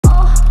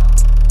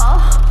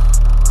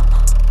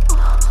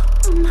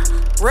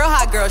Real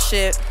hot girl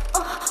shit.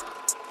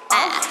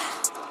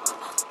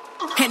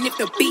 And if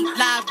the beat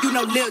live, you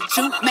know Lil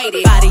Juke made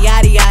it. Body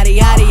yaddy yaddy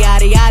yaddy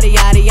yaddy yaddy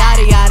yaddy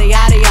yaddy yaddy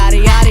yaddy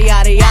yaddy yaddy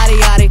yaddy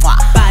yaddy yaddy.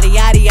 Body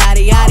yaddy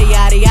yaddy yaddy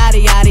yaddy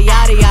yaddy yaddy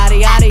yaddy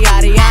yaddy yaddy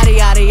yaddy yaddy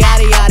yaddy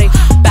yaddy yaddy.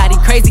 Body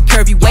crazy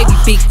curvy wavy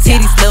big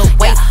titties little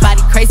waist.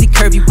 Body crazy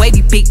curvy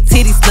wavy big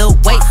titties little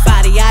waist.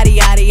 Body yaddy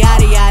yaddy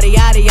yaddy yaddy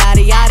yaddy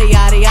yaddy yaddy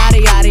yaddy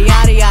yaddy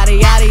yaddy yaddy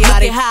yaddy yaddy.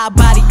 Look at how I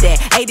bodied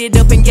that, ate it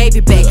up and gave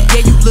it back.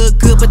 Yeah, you look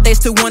good, but they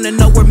still wanna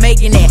know we're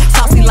making that.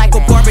 Saucy like a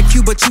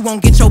barbecue, but you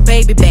won't get your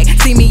baby back.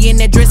 See me in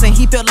that dress and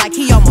he felt like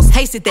he almost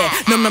tasted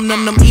that. Num num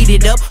num num, eat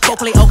it up. Go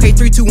play okay,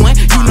 3, 2, 1.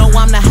 You know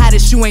I'm the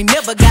hottest, you ain't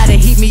never gotta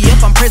heat me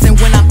up. I'm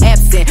present when I'm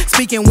absent,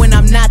 speaking when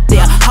I'm not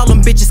there. Call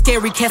them bitches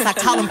scary cats, I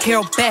call them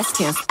Carol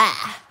Baskins.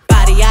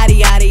 Body yaddy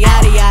yaddy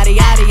yaddy yaddy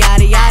yaddy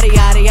yaddy yaddy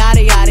yaddy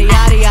yaddy yaddy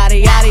yaddy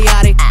yaddy yaddy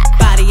yaddy.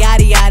 Body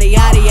yaddy yaddy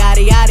yaddy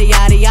yaddy yaddy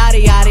yaddy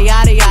yaddy yaddy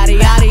yaddy yaddy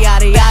yaddy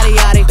yaddy yaddy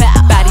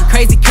yaddy. Body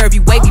crazy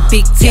curvy wavy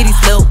big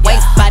titties little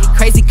waist. Body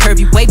crazy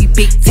curvy wavy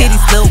big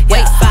titties little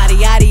waist. Body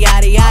yaddy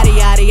yaddy yaddy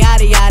yaddy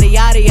yaddy yaddy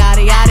yaddy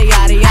yaddy yaddy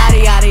yaddy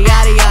yaddy yaddy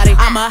yaddy yaddy.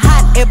 I'm a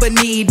hot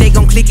ebony, they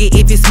gon' click it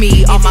if it's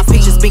me. All my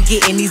pictures been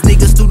getting these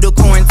niggas through the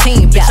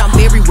quarantine. Bitch, I'm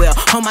very well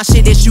on my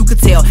shit, as you could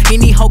tell.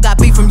 Any hoe got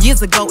beef from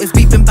years ago is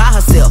beefing by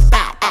herself.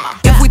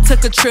 If we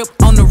took a trip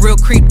on the real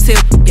creep tip,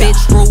 bitch,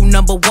 rule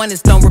number 1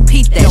 is don't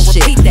repeat that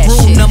shit.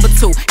 Rule number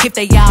 2, if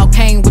they all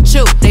came with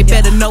you, they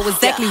better know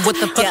exactly what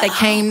the fuck they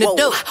came to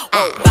do.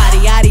 Body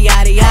yaddy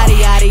yaddy yaddy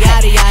yaddy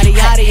yaddy yaddy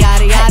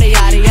yaddy yaddy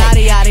yaddy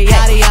yaddy yaddy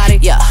yaddy yaddy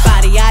yaddy.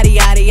 Body yaddy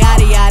yaddy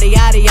yaddy yaddy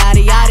yaddy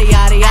yaddy yaddy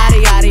yaddy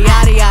yaddy yaddy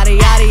yaddy yaddy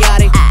yaddy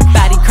yaddy.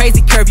 Body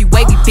crazy curvy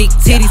wavy big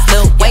titties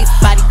little waist.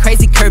 Body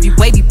crazy curvy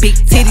wavy big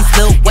titties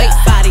little waist.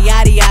 Body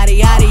yaddy yaddy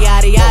yaddy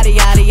yaddy yaddy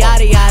yaddy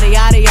yaddy yaddy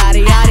yaddy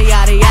yaddy yaddy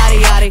yaddy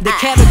yaddy yaddy. The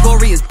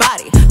category is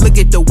body. Look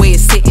at the way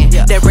it's sitting.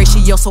 That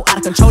ratio so out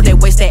of control. That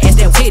waist, that ass,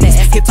 that titties.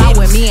 If I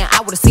were me and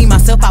I would've seen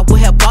myself, I would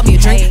have bought me a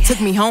drink.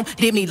 Took me home,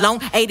 did me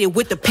long, ate it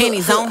with the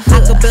pennies on.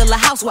 I could build a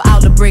house with all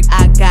the brick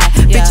I got.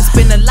 Bitches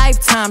spend a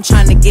lifetime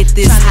trying to get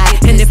this high.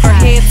 And if her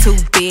head too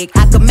big,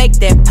 I could make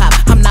that pop.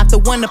 I'm not the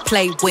one to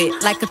play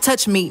with, like a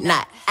touch me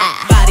not.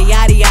 Body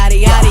yaddy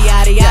yaddy yaddy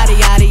yaddy yaddy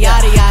yaddy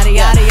yaddy yaddy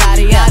yaddy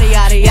yaddy yaddy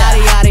yaddy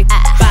yaddy yaddy.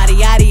 Body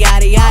yaddy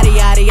yaddy yaddy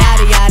yaddy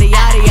yaddy yaddy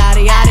yaddy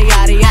yaddy yaddy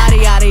yaddy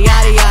yaddy yaddy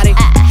yaddy yaddy.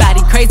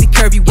 Body crazy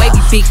curvy wavy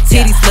big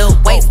titties little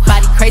waist.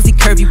 Body crazy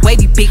curvy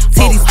wavy big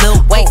titties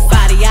little waist.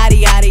 Body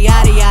yaddy yaddy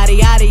yaddy yaddy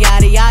yaddy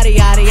yaddy yaddy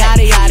yaddy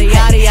yaddy yaddy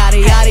yaddy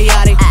yaddy yaddy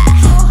yaddy.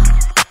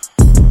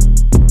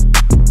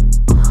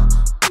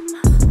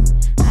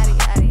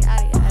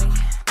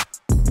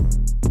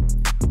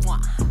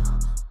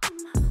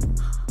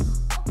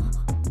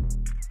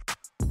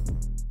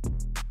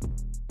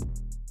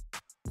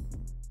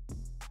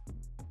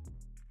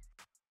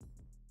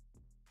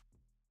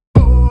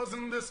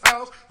 In this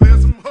house,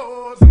 there's some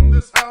hoes in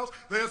this house,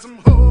 there's some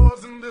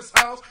hoes in this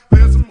house,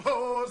 there's some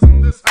hoes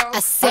in this house. I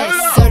said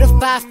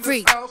certified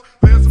freak,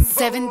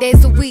 7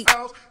 days a week,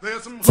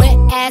 wet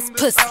ass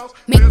pussy,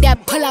 make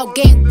that pull out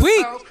game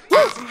weak.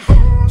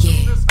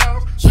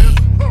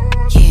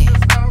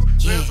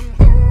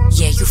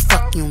 Yeah, you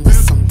fucking with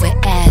some wet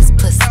ass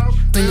pussy.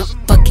 Bring a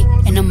bucket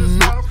and a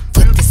mop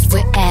for this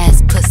wet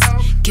ass pussy.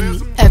 Give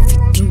me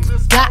everything you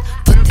got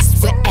for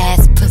this wet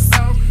ass pussy.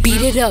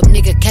 Beat it up,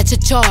 nigga, catch a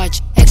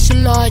charge. Extra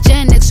large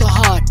and extra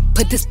hard.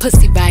 Put this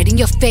pussy right in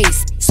your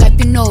face. Swipe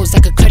your nose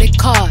like a credit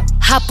card.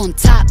 Hop on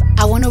top,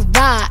 I wanna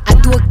ride. I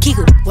do a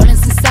giggle, what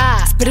is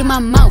inside? Spit in my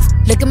mouth,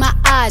 look in my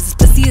eyes. This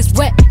pussy is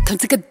wet, come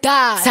take a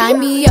dive. Tie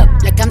me up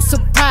like I'm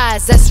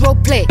surprised, that's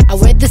roleplay. I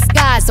wear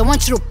disguise, I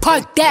want you to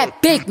park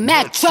that Big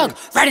Mac truck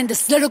right in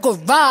this little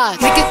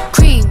garage. Make it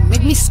cream,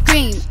 make me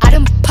scream. Out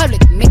in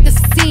public, make the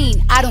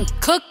scene. I don't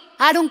cook,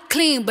 I don't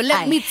clean, but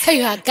let me tell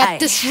you, I got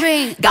this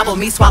ring. Gobble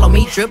me, swallow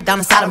me, drip down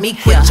inside of me.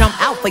 Quick jump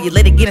out for you,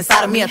 let it get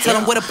inside of me. I tell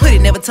them where to put it,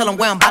 never tell them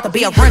where I'm about to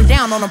be. I run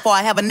down on them before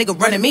I have a nigga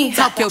running me.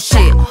 Talk your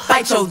shit,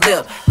 bite your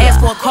lip. Ask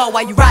for a call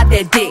while you ride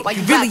that dick.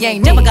 You really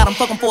ain't never got him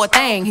fucking for a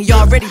thing. He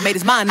already made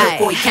his mind up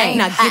before he came.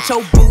 Now get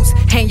your boots,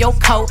 hang your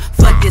coat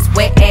for this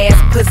wet ass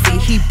pussy.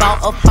 He bought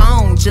a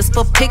phone just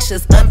for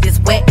pictures of this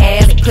wet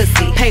ass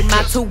pussy. Pay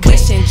my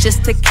tuition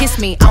just to kiss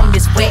me on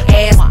this wet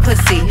ass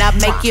pussy. Now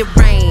make it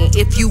rain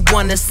if you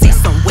wanna see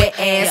some wet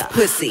ass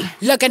pussy.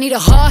 Look, I need a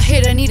hard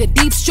hit, I need a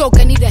deep stroke,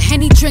 I need a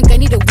Henny drink, I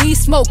need a weed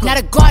smoke. Not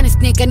a garden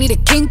snake, I need a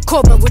king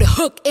cobra with a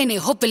hook in it,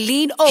 hope it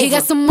lean over. He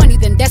got some money,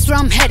 then that's where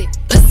I'm headed.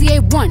 Pussy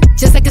A1,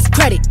 just like his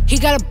credit. He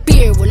got a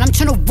beard, well I'm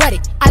tryna wet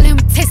it. I let him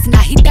taste it, now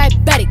he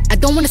diabetic. I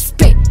don't wanna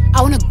spit,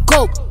 I wanna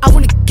go, I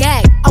wanna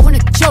gag, I wanna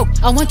joke.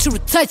 I want you to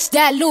touch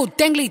that little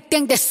dangly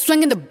thing that's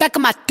swinging the back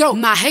of my throat.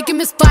 My head get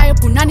misfired,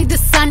 Punani the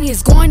sunny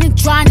is going and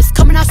drying, it's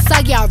coming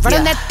outside. Yeah, I run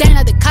on that thing,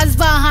 now the cuz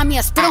behind me.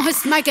 I spit on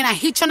his mic and I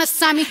heat tryna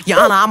sign me. Your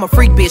Honor, I'm a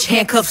freak bitch,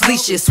 handcuffs,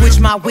 leashes. Switch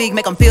my wig,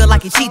 make him feel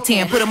like he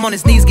cheating. Put him on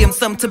his knees, give him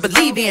something to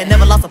believe in.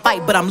 Never lost a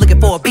fight, but I'm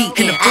looking for a beat.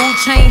 In the food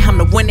chain, I'm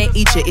the one that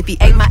eat you. If he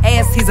ate my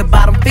ass, he's a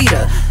bottom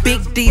feeder.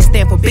 Big D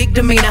stand for big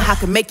demeanor. I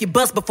can make you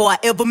bust before I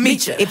ever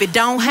meet you. If it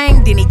don't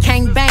hang, then he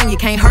can't bang. You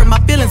can't hurt my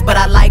feelings, but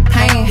I like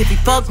pain. If he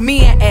fuck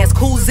me and ask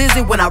who's is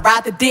it, when I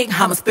ride the dick,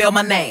 I'ma spell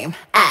my name.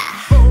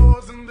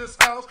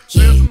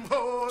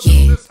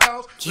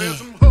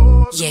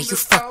 Yeah, you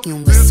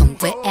fucking with some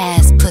wet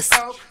ass pussy.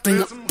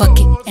 Bring a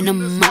bucket and a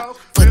mop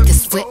for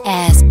this wet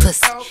ass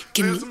pussy.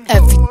 Give me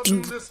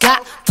everything you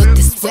got for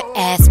this wet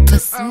ass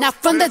pussy. Now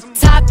from the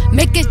top,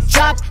 make it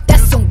drop.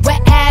 That's some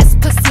wet ass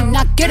pussy.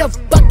 Now get a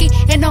bucket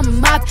and a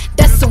mop.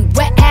 That's some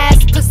wet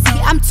ass pussy.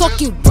 I'm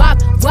talking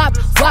wop, wop,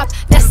 wop.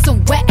 That's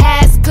some wet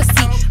ass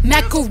pussy.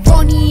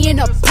 Macaroni in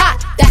a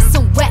pot. That's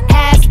some wet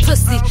ass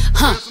pussy,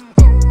 huh? There's some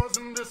whores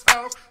in this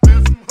house.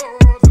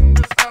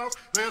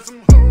 There's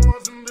some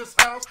whores in this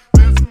house.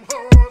 There's some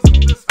whores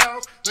in this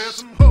house. There's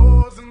some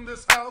whores in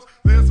this house.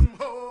 There's some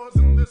whores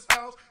in this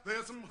house.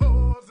 There's some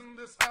whores in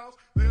this house.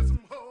 There's some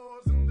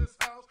whores in this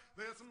house.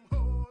 There's some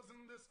whores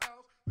in this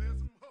house. There's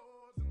some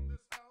whores in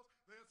this house.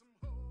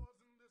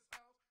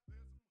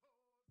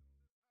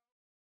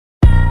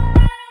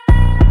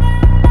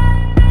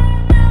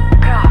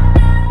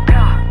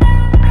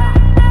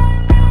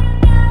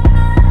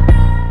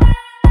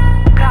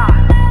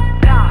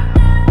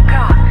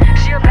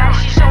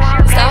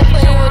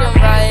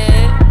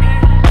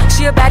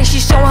 She a baddie, she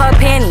showing her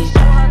panties.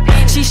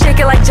 She shake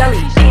it like jelly.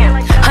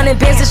 100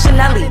 bands of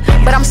Chanel,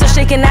 but I'm still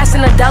shaking ass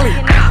in a deli.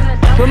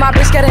 With my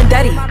bitch getting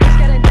dirty.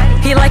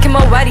 He like him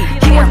already.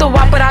 He want the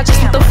wop, but I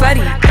just want the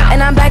Fetty.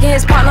 And I'm bagging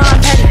his partner,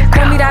 I'm petty.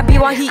 Call me that B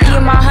while he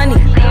eating my honey.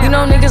 You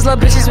know niggas love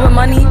bitches with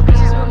money.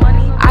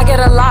 I get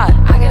a lot.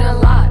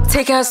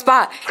 Taking her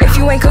spot. If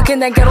you ain't cooking,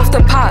 then get off the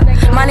pot.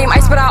 My name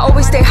Ice, but I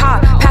always stay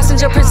hot.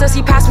 Passenger princess,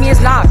 he passed me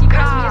his knock.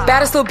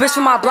 Baddest little bitch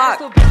from my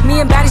block. Me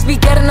and baddies be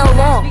getting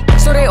along,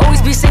 so they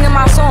always be singing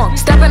my song.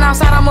 Stepping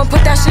outside, I'ma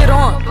put that shit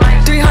on.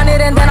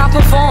 300 and then I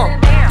perform.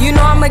 You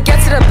know I'ma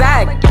get to the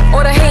bag.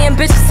 Or the hating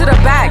bitches to the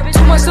back.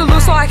 Too much to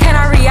lose, so I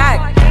cannot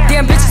react.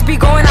 Damn bitches be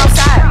going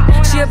outside.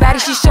 She a baddie,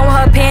 she showing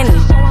her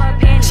panties.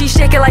 She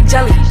shake it like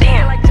jelly.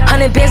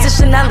 100 bands of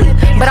Chanel,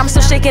 but I'm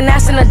still shaking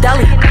ass in a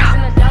deli.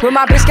 With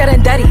my bitch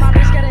getting dirty.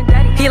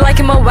 He like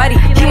him already.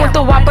 He want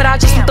the wop, but I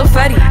just want the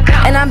Fetty.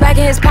 And I'm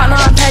bagging his partner,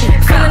 I'm petty.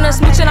 Feeling a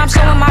smooch and I'm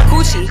showing my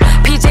coochie.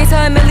 PJ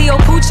to Emilio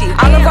Pucci.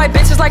 I love white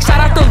bitches like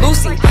shout out to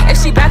Lucy. If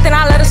she bad, then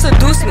I let her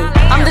seduce me.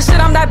 I'm the shit,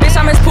 I'm that bitch,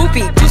 I'm his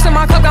poopy. Juice in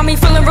my cup got me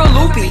feeling real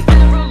loopy.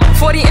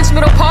 40-inch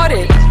middle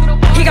parted.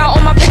 He got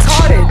all my pics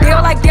hearted. They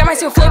all like, damn, I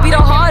still flow be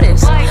the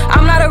hardest.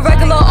 I'm not a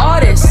regular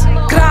artist.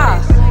 Gra,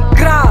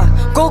 gra.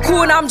 Go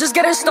cool and I'm just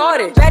getting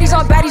started. Baddies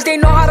on baddies, they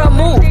know how to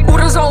move.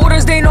 Oodles on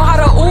oodles, they know how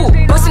to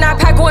ooh. Bustin' that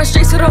pack, going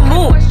straight to the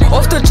moon.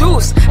 Off the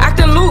juice,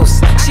 acting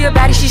loose. She a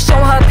baddie, she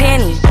showing her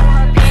panties.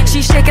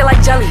 She shake it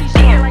like jelly.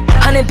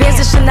 100 bands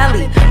of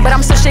Chanel, but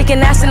I'm still shaking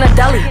ass in a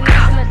deli.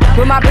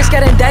 With my bitch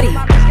getting dirty.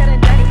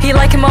 He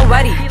like him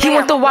already. He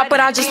want the wop, but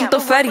I just want the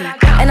Fetty.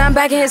 And I'm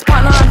bagging his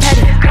partner, I'm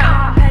petty.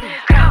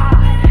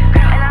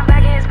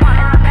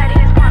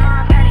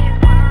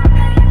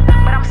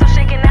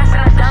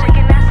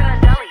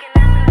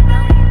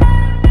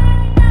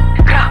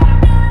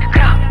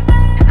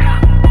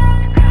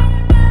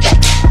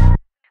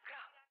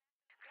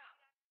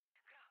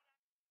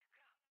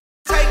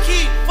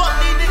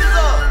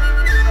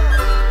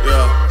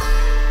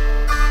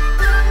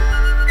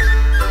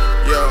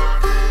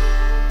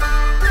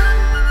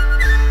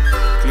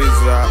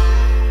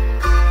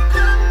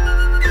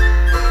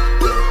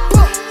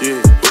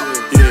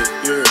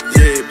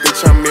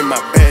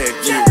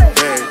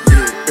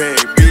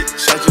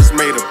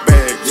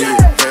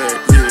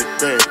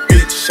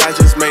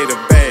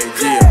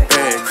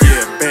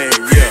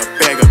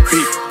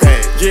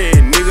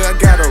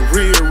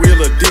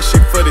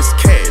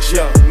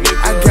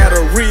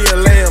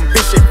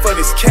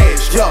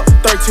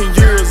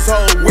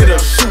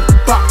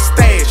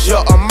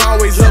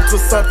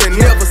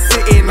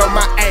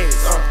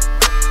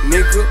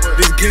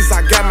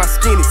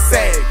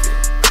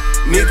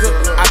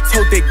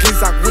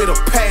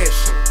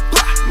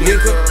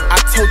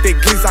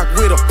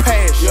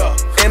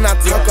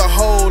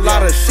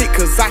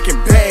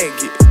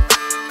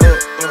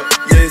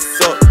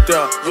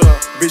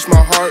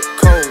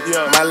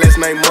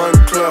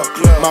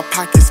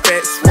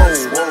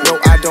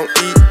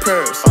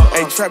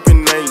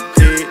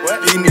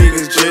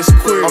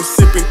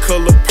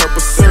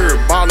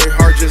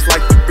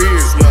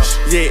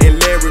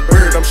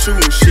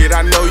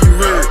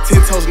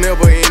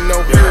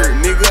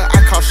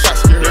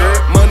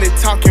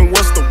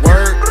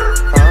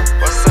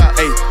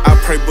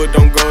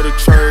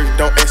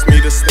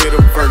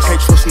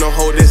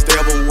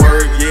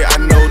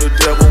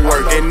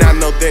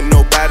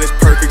 Nobody's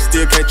perfect,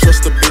 still can't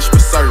trust a bitch for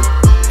certain.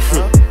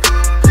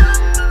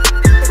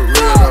 For real.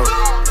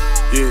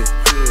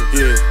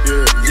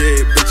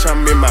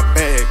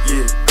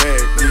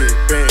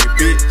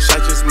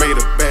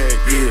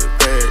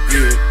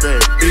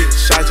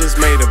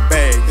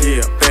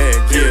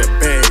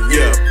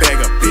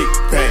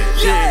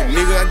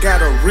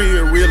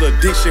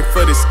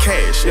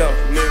 cash, yeah.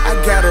 I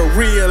got a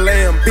real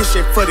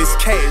ambition for this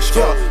cash,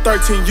 yeah.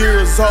 13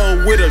 years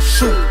old with a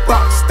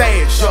shoebox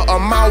stash, yeah.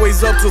 I'm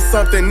always up to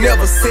something,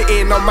 never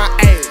sitting on my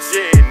ass.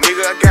 Yeah,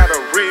 nigga, I got a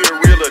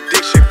real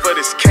addiction for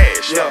this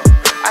cash, yeah.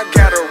 I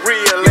got a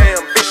real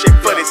ambition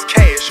for this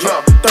cash,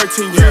 yeah.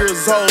 13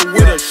 years old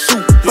with a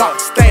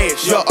shoebox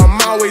stash, yeah. I'm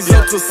always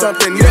up to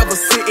something, never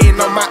sitting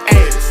on my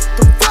ass.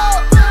 The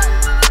fuck?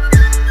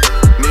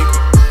 Nigga.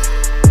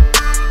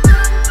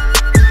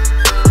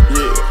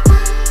 Yeah.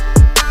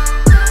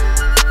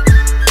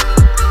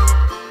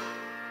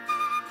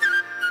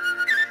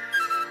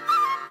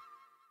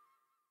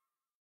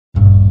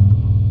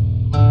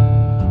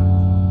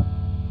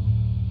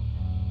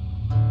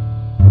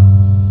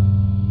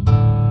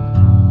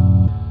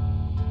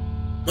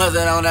 What's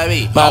that on that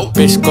beat? My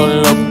bitch go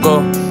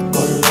loco.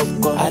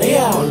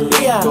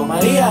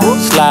 Maria.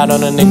 Slide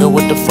on a nigga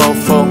with the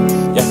fofo.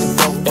 Yeah,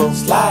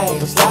 slide.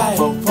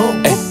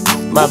 Ay,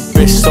 my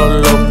bitch so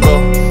loco.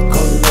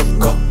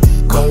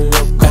 Go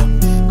loco.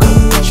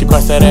 She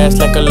bust that ass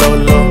like a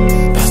lolo.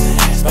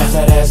 Bust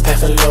that ass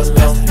like a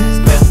lolo.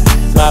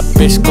 My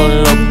bitch go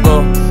loco.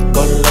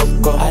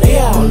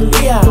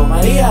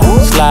 Maria.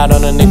 Slide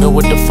on a nigga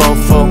with the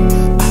fofo.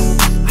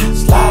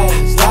 Slide.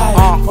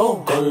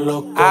 Go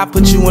loco. I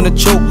put you in a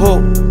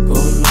chokehold. Go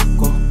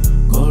loco.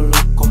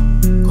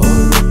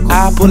 I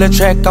pull that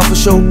track off for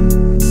show.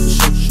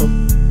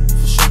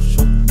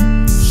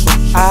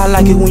 I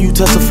like it when you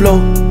touch the flow.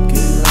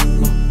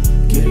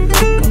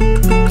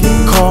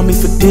 Call me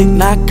for dick,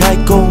 not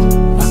Geico.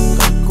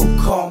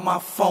 Call my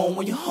phone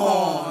when you're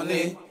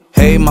horny.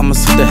 Hey, mama,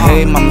 see the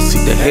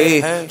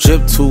hey.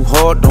 Drip too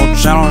hard, don't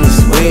drown on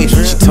this wave.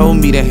 She told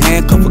me to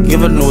handcuff her,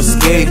 give her no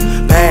escape.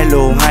 Bad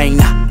little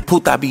hyena.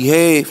 Puta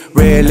behave,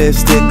 red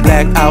lipstick,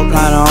 black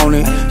outliner on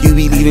it. You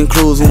be leaving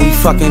clues when we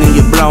fucking and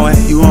you blowing.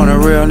 You on a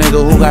real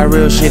nigga who got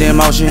real shit in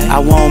motion. I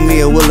want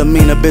me a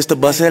Wilhelmina bitch to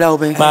bust it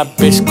open. My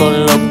bitch go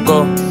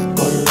loco.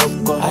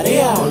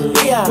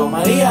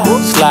 Maria.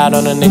 Slide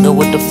on a nigga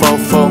with the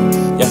fofo.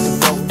 Yeah,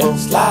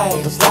 slide.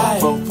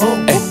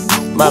 Ay,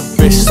 my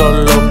bitch so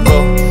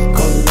loco.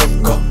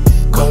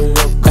 Go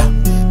loco.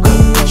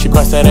 She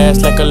bust that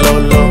ass like a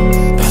lolo.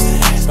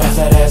 Bust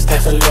that ass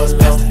like a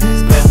lolo.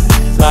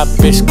 My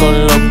bitch go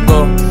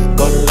loco.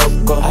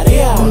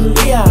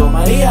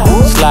 Maria.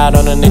 Slide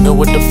on a nigga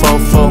with the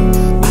fofo.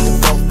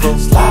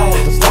 Slide.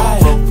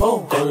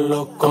 Go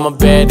loco. I'm a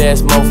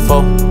badass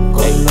mofo.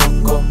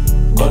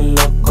 Go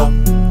loco.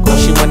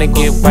 She wanna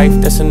get wife,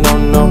 that's a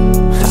no-no.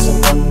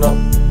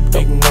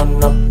 Big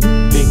no-no.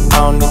 I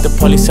don't need the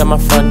police at my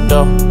front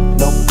door.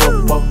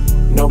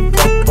 No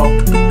popo.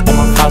 At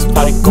my house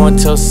party going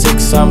till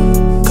 6,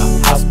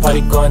 house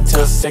party going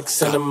till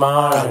 6 in the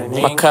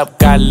morning. My cup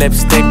got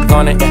lipstick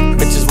on it.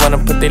 Bitches wanna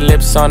put their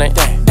lips on it.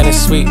 And it's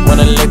sweet,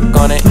 wanna lick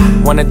on it.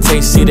 Wanna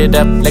taste, eat it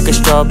up like a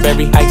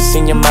strawberry. Ice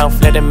in your mouth,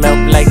 let it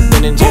melt like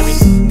Ben and Jerry.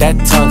 That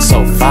tongue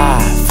so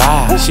fire.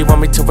 She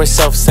want me to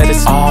herself, said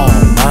it's all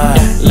mine.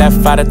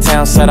 Left out of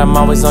town, said I'm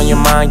always on your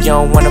mind. You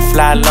don't wanna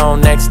fly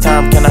alone, next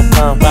time can I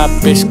come? My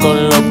bitch go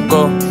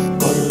loco.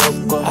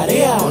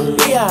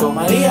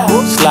 Maria.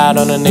 Slide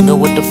on a nigga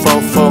with the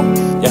fofo.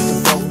 Yeah,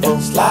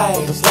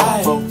 slide.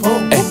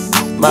 Ay,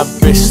 my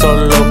bitch so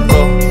loco.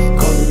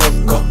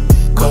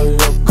 Go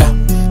loco.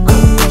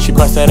 She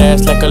bust that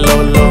ass like a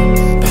lolo.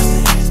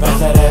 Bust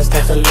that ass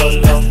like a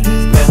lolo.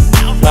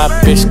 My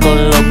bitch go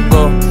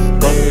loco.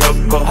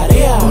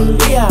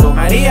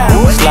 Maria.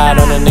 Slide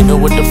on a nigga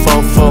with the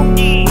fofo.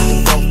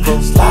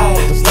 Slide.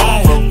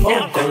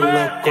 Go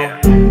loco.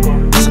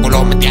 Ese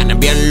culo me tiene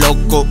bien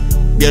loco.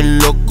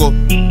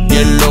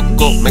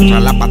 Mezcla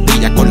la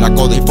pastilla con la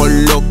coda y for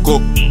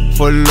loco.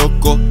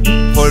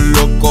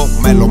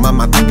 Me lo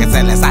mama hasta que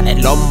se le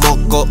salen los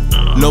mocos.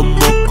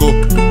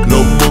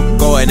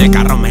 En el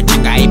carro me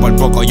chinga y por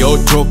poco yo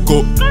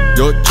choco.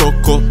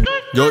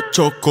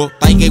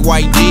 Tiger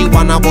YG,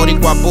 wanna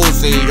boricua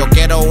pussy. Yo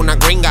quiero una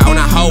gringa,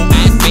 una hoe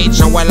ass bitch.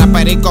 No huele a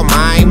perico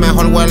más,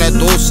 mejor huele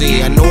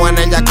tusi. El nu en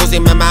el jacuzzi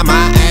me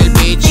mama el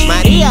bitch.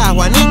 María,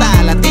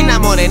 Juanita, latina,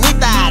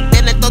 morenita.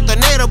 Tiene el toto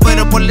negro,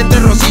 pero por dentro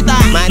es rosita.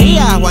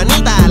 María,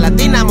 Juanita,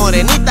 latina,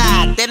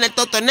 morenita. Tiene el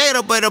toto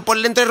negro, pero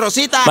por dentro es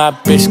rosita. My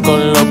bitch go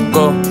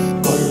loco.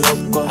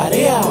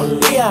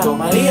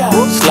 Maria.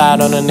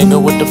 Slide on a nigga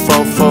with the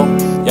fofo.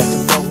 Yeah,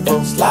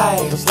 slide.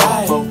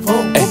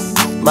 Ay,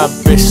 my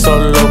bitch so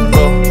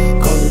loco.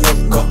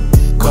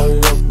 Go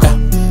loco.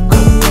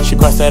 She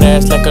bust that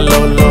ass like a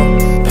lolo.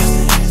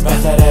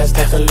 Bust that ass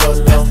like a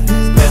lolo.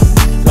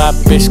 My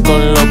bitch go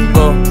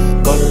loco.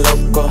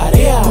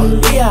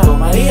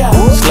 Maria.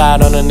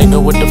 Slide on a nigga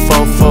with the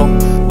fofo.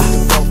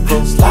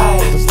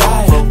 Slide.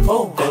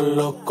 Go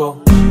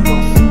loco.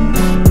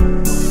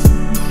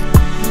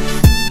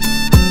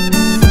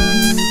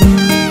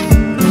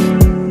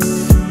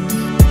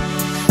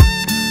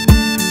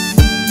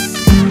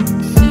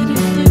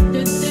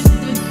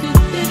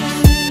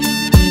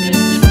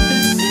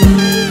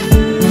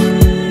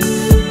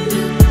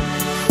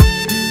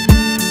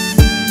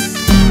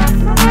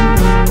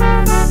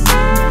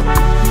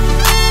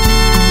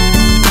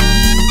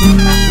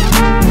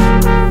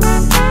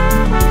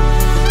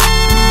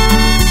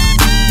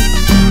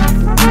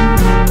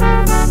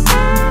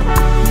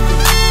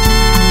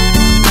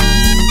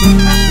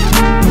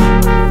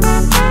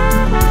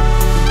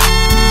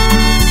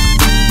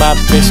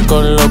 bitch go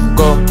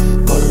loco.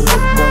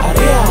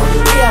 Maria,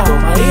 Maria,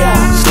 Maria.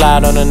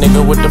 Slide on a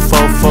nigga with the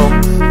fofo.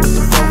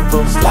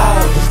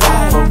 Slide,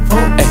 slide,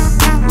 ay,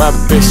 my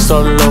bitch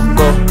so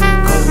loco.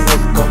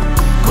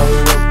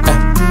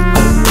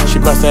 She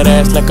bounce that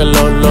ass like a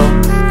lolo.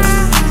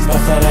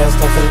 Bounce that ass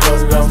like a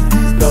lolo.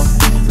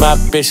 My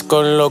bitch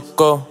go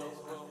loco.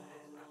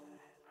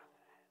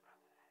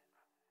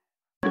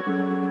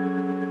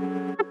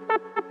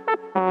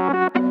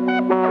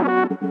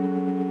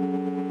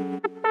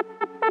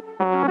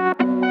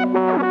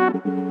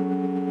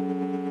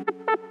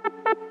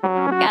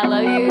 I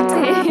love you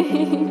too.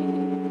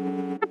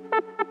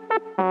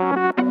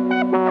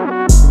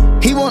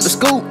 He want the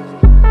scoop,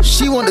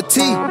 she want the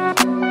tea.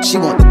 She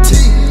want the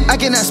tea. I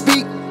cannot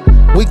speak,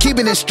 we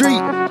keepin' it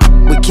street.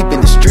 We keepin'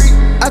 it street.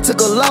 I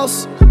took a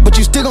loss, but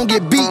you still gon'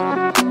 get beat.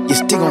 You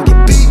still gon'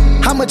 get beat.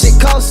 How much it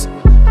cost?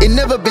 It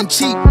never been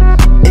cheap.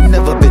 It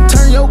never been.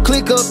 Turn your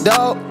click up,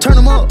 dawg. Turn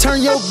them up.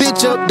 Turn your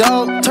bitch up,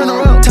 dawg. Turn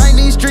her up.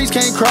 Tiny streets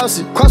can't cross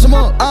it. Cross them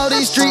up. All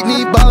these streets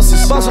need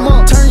bosses. Boss them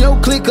up. Turn your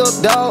click up,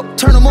 dawg.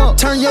 Turn them up.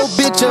 Turn your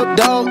bitch up,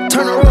 dawg.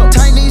 Turn her up.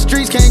 Tiny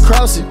streets can't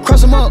cross it.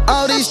 Cross them up.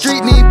 All these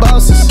streets need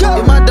bosses. Go.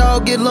 If my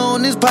dog get low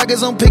in his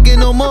pockets, I'm picking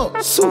them up.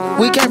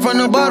 We came from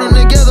the bottom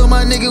together,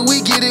 my nigga.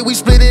 We get it. We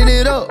splitting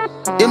it up.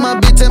 If my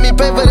bitch tell me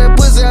pay for that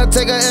pussy, I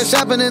take her ass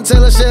shopping and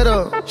tell her shut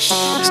up.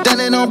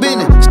 Standing on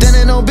business.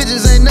 Standing on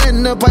bitches ain't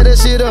nothing to pipe that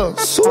shit up.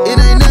 It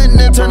ain't nothing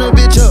to turn a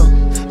bitch up.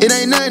 It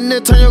ain't nothing to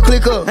turn your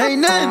click up.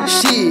 Ain't nothing.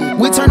 Shit.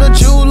 We turn the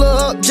jeweler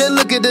up. Just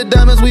look at the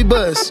diamonds we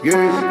bust.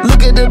 Yeah.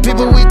 Look at the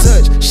people we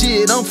touch.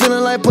 Shit, I'm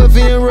feeling like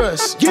Puffy and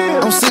Russ.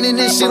 Yeah. I'm sitting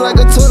this shit like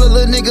a toilet,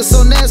 little nigga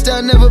so nasty,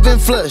 I never been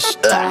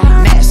flushed.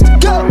 Nasty.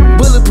 Go.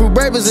 Bulletproof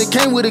bravers, it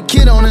came with a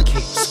kid on it.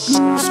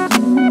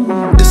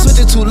 The switch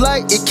is too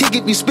light, it kick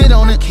if you spit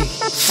on it.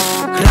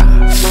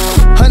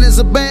 Hundreds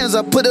of bands,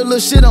 I put a little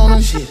shit on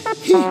them.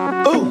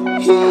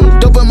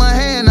 Dope in my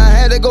hand, I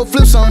had to go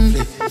flip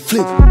something.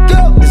 Flip,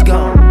 go, it's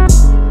gone.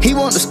 He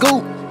want the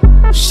scoop,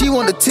 she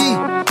want the tea.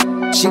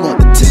 She want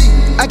the tea.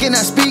 I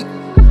cannot speak,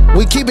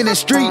 we keepin' it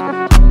street.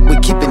 We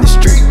keepin' it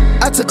street.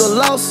 I took a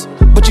loss,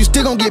 but you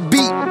still gon' get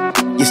beat.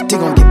 You still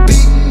gon' get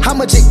beat. How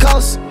much it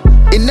cost?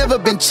 It never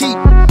been cheap.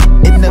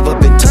 It never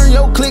been. Turn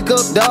your click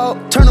up, dawg.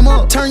 Turn them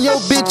up. Turn your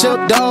bitch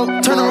up,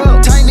 dawg. Turn her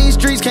up. Tiny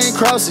streets can't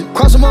cross it.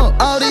 Cross them up.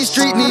 All these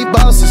streets need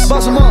bosses.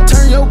 Boss them up.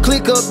 Turn your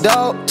click up,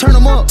 dawg. Turn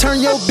them up.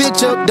 Turn your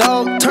bitch up,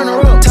 dawg. Turn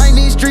her up.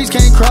 Tiny streets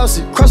can't cross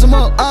it. Cross them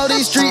up. All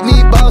these streets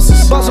need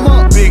bosses. Boss them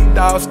up. Big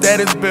dog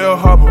status, Bill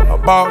Harbor. A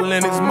ball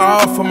in his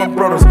mouth for my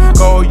brothers.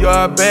 Gold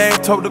yard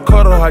bag, tote the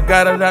cutter. I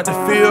got it out the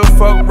field,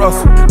 fuck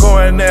Russell.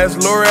 Going ask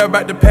L'Oreal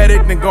about the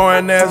paddock, then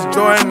going ask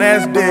Jordan,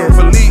 ask Dez.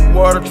 Elite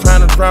water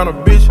trying to drown a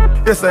bitch.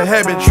 It's a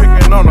habit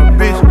tricking on a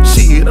bitch.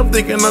 Shit, I'm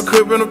thinking I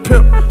could been a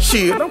pimp.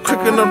 Shit, I'm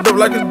cooking up dope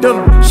like it's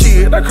dinner.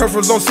 Shit, I come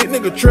from zone sick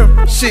nigga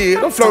trim. Shit,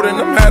 I'm floating,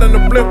 I'm hot in the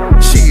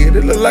blimp. Shit,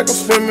 it look like I'm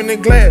swimming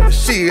in glass.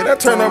 Shit, I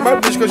turn on my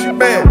bitch cause she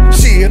bad.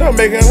 Shit, I'm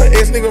making her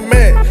ex nigga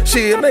mad.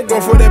 Shit, they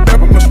going for that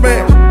bap, I'ma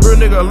smash. Real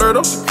nigga alert,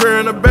 I'm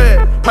securing the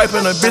bag.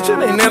 Piping a bitch,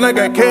 it ain't then I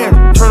got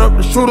cash. Turn up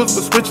the shooters,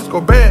 but switches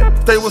go bad.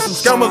 Stay with some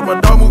scammers, my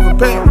dog moving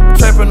past.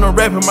 Trapping or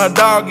rapping, my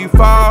dog, you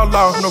fall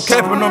off. No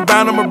capping, I'm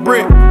bound, I'm a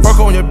brick. Fuck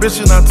on your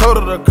bitch and I told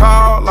her to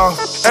call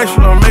off.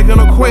 Actually, I'm making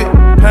her quit.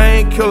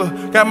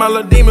 Painkiller, got my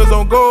little demons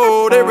on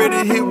gold. They ready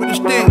to hit with the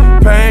stick.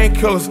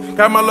 Painkillers,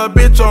 got my little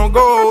bitch on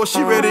gold.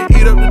 She ready to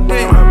eat up the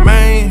dick. My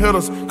main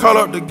hitters, call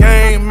up the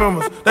gang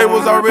members. They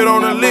was already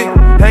on the lick.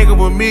 Hanging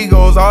with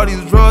Migos, all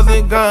these drugs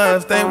and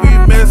guns. Think we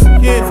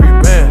Mexican,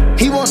 free band.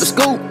 He want the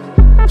scoop,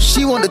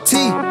 she want the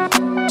tea.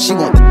 She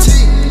want the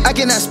tea. I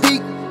cannot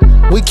speak,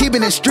 we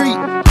keepin' it street.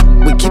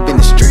 We keepin'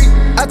 it street.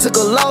 I took a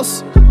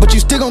loss, but you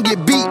still gon'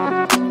 get beat.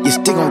 You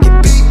still gon'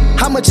 get beat.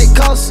 How much it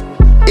cost?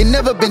 It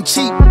never been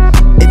cheap.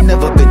 It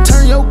never been.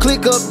 Turn your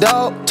click up,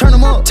 dawg. Turn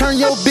them up. Turn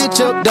your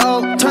bitch up,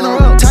 dawg. Turn her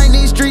up.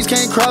 Tiny streets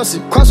can't cross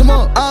it. Cross them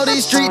up. All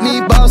these streets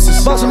need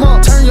bosses. Boss them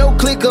up. Turn your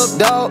click up,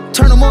 dawg.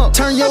 Turn them up.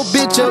 Turn your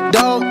bitch up,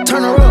 dawg.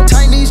 Turn her up.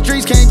 Tiny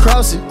streets can't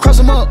cross it. Cross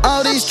them up.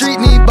 All these streets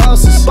need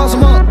bosses. Boss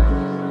them up.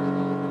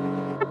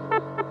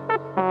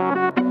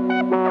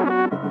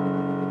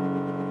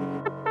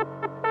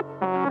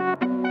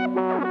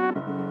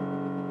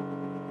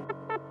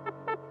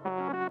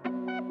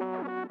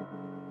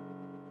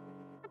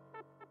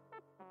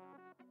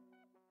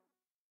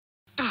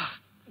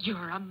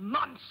 You're a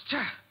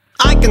monster.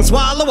 I can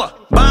swallow a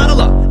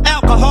bottle of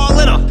alcohol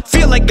in her.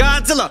 Feel like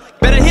Godzilla.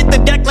 Better hit the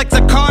deck like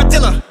the car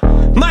dealer.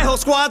 My whole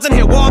squad's in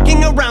here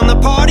walking around the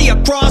party. A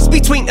cross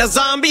between a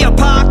zombie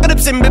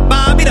apocalypse and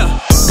Bobby the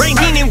Brain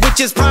Heenan, which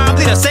is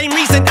probably the same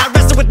reason I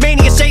wrestle with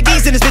mania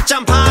shades in this bitch.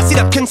 I'm posse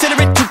up. Consider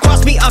it to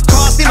cost me a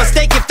costly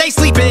mistake if they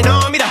sleeping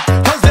on me. The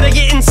hoes better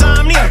get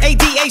insomnia.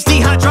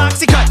 ADHD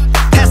hydroxy cut.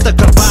 Pass the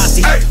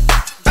Kavasi.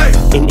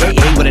 In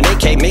AA with an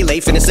AK melee,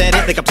 finna is that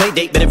it? Like a play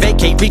date, better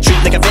vacate, retreat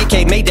like a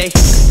vacate, mayday.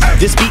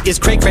 This beat is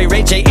cray cray,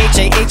 Ray J,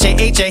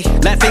 H-A-H-A-H-A.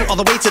 Laughing all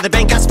the way to the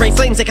bank, I spray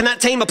flames, they cannot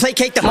tame or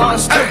placate the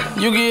monster.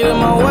 You get in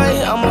my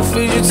way, I'ma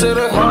feed you to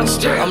the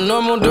monster. I'm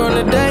normal during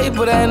the day,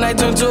 but at night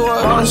turn to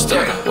a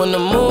monster. When the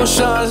moon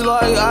shines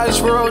like ice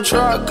road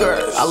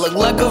truckers, I look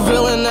like a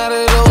villain out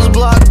of those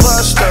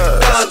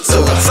blockbusters. Up to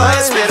the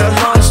fire, spit a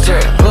monster.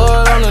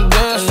 Blood on the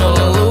dance floor,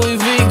 the Louis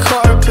V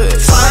carpet.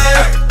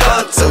 Fire,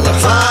 up to the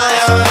fire.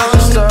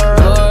 Monster,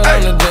 blood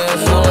on the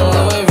dance floor,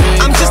 Louis V.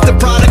 I'm just a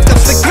product of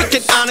the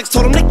cricket onyx.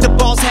 Told him lick the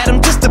balls, had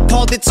him just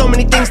appalled. Did so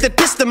many things that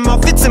pissed him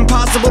off. It's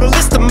impossible to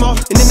list them all.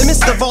 And in the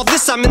midst of all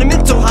this, I'm in a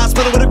mental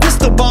hospital with a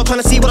crystal ball,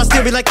 trying to see what I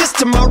still be like this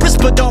tomorrow.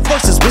 Risperdal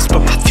voices whisper,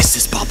 my fist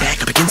is ball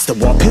back up against the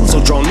wall,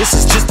 pencil drawn. This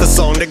is just a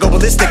song to go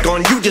ballistic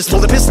on. You just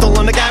pulled a pistol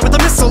on the guy with a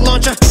missile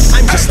launcher.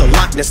 I'm just a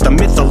Loch Ness, the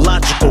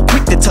mythological,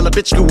 quick to tell a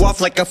bitch you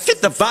off like a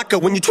fifth of vodka.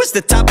 When you twist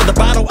the top of the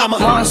bottle, I'm a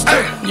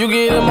monster. You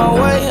get in my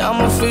way,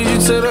 I'ma feed you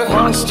to the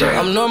monster.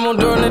 I'm normal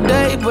during the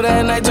day, but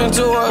at night turn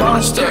to a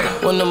monster.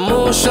 When the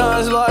moon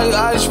shines like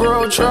ice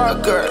road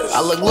truckers,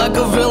 I look like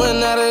a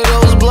villain out of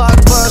those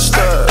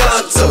blockbusters.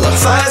 Up to the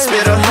fire,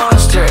 spit a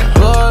monster.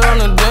 Blood on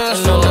the dance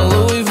floor, the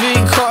Louis V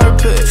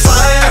carpet.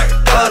 Fire,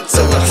 up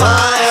to the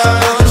fire.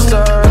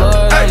 Monster,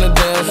 blood on the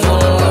dance floor,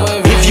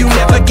 Louis V. If you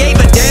never gave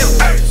a damn,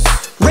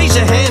 raise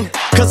your hand,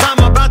 cause I'm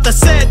about to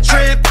set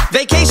trip.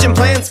 Vacation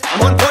plans,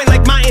 I'm on point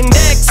like my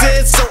index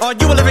is. So all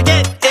you will ever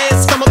get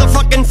is the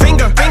motherfucking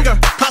finger,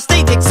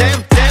 prostate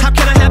exam. How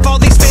can I have all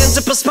these fans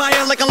that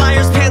perspire like a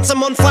liar's pants?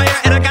 I'm on fire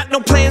and I got no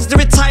plans to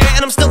retire,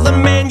 and I'm still the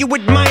man you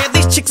admire.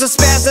 These chicks are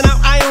spazzing out,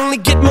 I only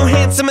get more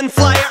handsome and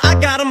flyer. I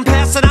got them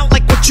passing out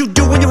like what you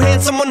do when you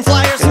hand someone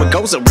flyers. And what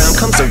goes around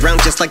comes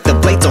around just like the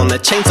blades on the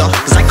chainsaw.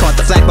 Cause I caught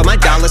the flag but my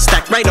dollar's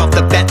stacked right off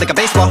the bat like a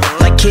baseball.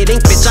 Like Kid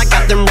Ink, bitch, I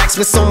got them racks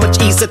with so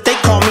much ease that they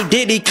call me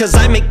Diddy. Cause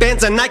I make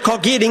bands and I call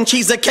getting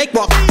cheese a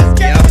cakewalk.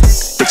 Yeah,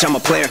 bitch, I'm a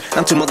player,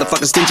 I'm too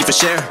motherfucking stingy for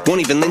share.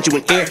 Won't even lend you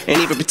an ear,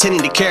 ain't even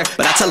pretending to care.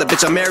 But I tell a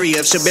bitch I'm area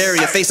of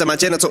Shabaria, face of my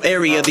genital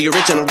area. The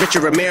original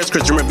Richard Ramirez,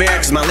 Christian Rivera.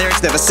 Cause my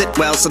lyrics never sit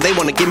well, so they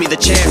wanna give me the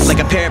chair. Like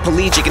a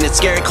paraplegic and it's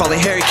scary, call it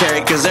Harry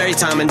Carry. Cause every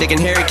time I'm digging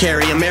Harry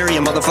Carry, I marry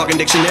a motherfucking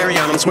dictionary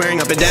on. I'm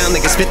swearing up and down, they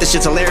can spit, this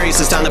shit's hilarious.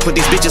 It's time to put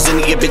these bitches in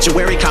the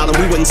obituary column.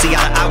 We wouldn't see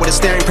eye to eye with a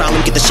staring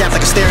problem. Get the shaft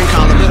like a staring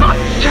column.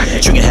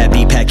 Trigger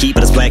happy, pack heat,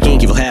 but it's black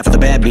ink. Evil half of the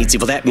bad meats,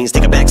 evil that means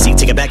take a back seat.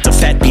 Take it back to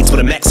fat beats with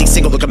a maxi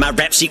single. Look at my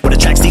rap sheet, what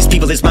attracts these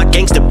people is my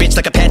gangster bitch.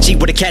 Like Apache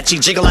with a catchy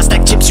jiggle, I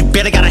stack chips, you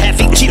better got a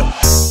half-eaten Cheeto.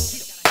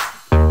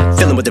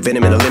 Fill him with the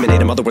venom and eliminate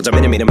him. Other words, I'm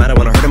intimate him. I don't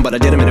wanna hurt him, but I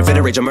did him in a fit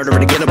of rage. I'm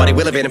murdering again, nobody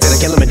will evade him. Finna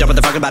kill him and dump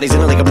the fucking bodies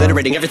in a lake,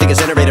 obliterating everything is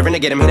generated.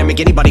 Renegade him, hit him,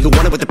 make anybody who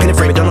want it with the pin and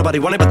frame. Don't nobody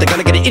want it, but they're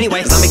gonna get it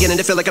anyway. Cause I'm beginning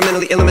to feel like I'm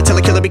mentally ill. I'm until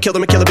a killer be killed.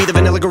 I'm a killer, be the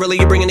vanilla gorilla.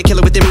 You're bringing the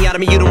killer within me out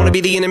of me. You don't wanna be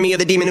the enemy of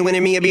the demon who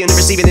in me. Or being the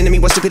receiving enemy.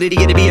 What stupidity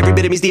it'd be. Every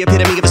bit of me's the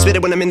epitome of a spitter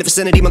when I'm in the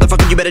vicinity.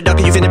 Motherfucker, you better duck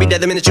or you finna be dead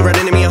the minute you run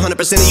into me. 100%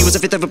 of you is a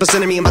fifth of a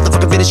percent of me. I'm about to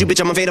fucking finish you,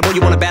 bitch. I'm available.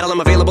 You wanna battle? I'm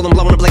available. I'm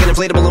blowing up like an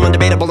inflatable. I'm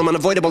undebatable. I'm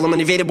unavoidable. I'm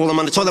unevadable. I'm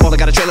on the toilet bowl. I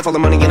got a trailer full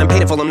of money and I'm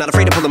paid for. I'm not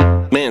afraid to pull them.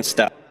 Man,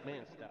 stop.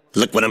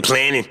 Look what I'm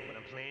planning.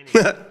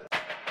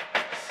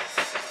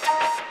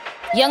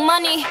 Young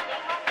Money.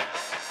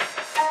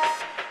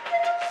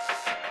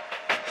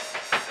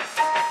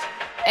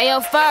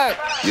 Ayo, Ferg.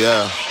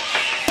 Yeah.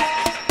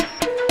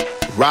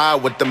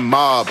 Ride with the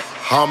mob,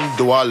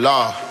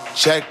 hamdulillah.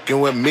 Check in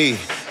with me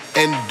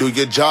and do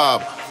your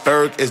job.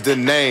 Ferg is the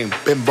name.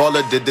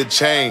 Bimbola did the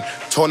chain.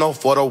 Tono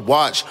for the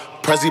watch.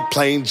 Prezi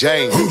plain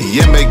Jane.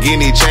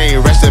 Yamagini chain.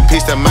 Rest in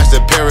peace to my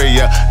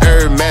superior.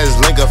 Hermes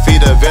Linka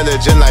feed a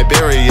village in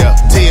Liberia.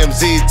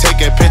 TMZ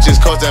taking pictures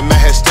causing my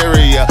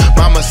hysteria.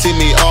 Mama see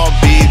me on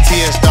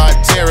BT and start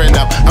tearing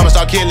up. I'ma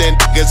start killing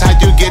niggas. How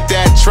you get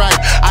that tripe?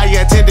 I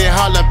attended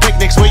Harlem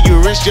picnics where you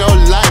risk your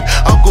life.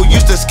 Uncle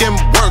used to skim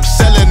work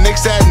selling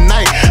nicks at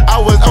night. I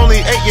was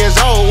only 8 years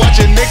old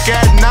watching Nick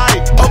at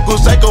night.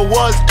 Uncle Psycho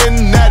was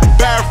in that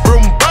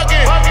bathroom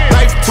bucket.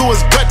 Knife to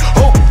his gut.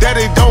 Hope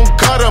daddy don't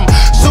cut him.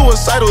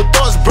 Suicidal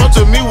thoughts brought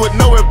to me with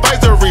no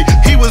advisory.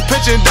 He was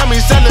pitching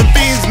dummies, selling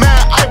fiends,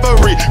 mad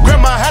ivory.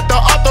 Grandma had the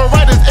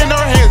arthritis in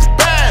her hands,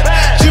 bad.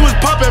 She was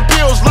popping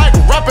pills like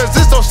rappers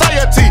in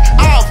society.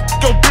 I'll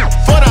f your bitch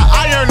for the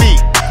irony.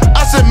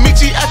 I said meet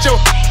you at your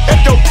if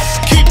your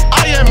keep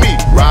eyeing me.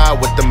 Ride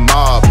with the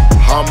mob,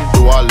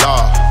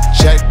 hamdulillah.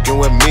 Check in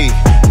with me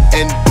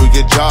and do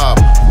your job.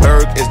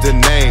 Ferg is the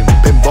name.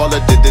 Bimbola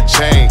did the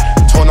chain.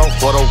 Tono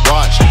for the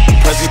watch.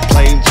 Prezi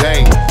plain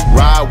Jane.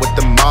 Ride with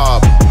the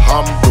mob.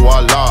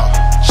 Hamdulillah.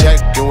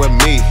 Check in with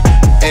me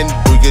and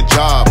do your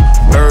job.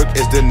 Ferg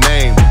is the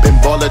name.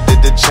 Bimbola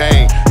did the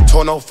chain.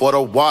 Tono for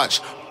the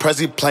watch.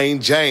 Prezi plain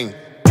Jane.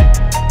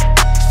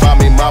 Find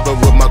me mobbing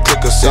with my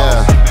clicker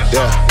song.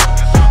 Yeah.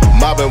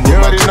 Mobbing with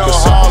my clicker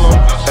song.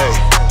 Hey.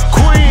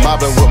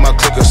 Mobbing with my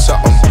clicker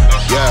something.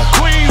 Yeah.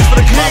 Queens for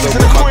the kings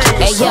and the queens.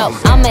 Hey yo,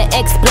 I'ma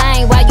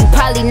explain why you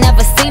probably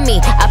never see me.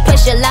 I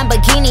push a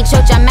Lamborghini,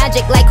 choke your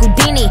magic like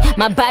Houdini.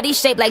 My body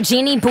shaped like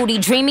genie, booty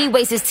dreamy,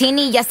 waist is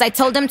teeny. Yes, I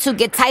told him to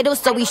get titles,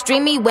 so he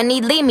stream me when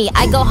he leave me.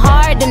 I go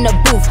hard in the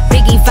booth,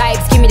 Biggie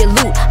vibes, give me the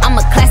loot. I'm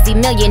a classy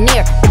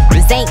millionaire,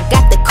 ain't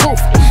got the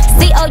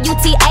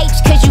UTH,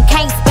 cause you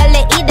can't spell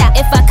it either.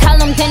 If I call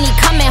him, then he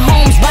coming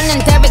home, running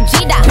Derek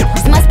Jeter.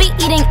 Must be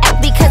eating egg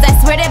because I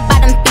swear that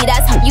bottom feed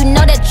us. You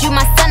know that you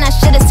my son, I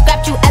should've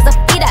scrapped you as a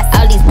fetus.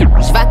 All these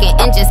rockin'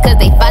 inches cause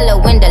they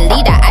followin' the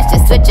leader. I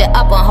should switch it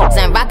up on hopes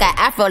and rock an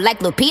afro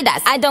like Lupitas.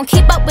 I don't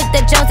keep up with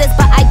the Joneses,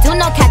 but I do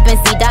know Catherine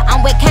Zeta.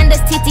 I'm with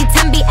Candace, Titi,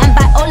 Tembi, and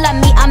Viola,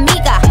 mi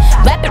amiga.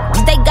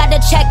 Rappers, they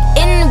gotta check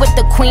in with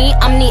the queen.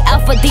 I'm the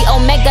alpha, the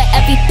omega,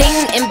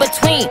 everything in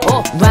between.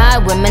 Oh,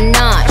 ride with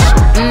Minaj,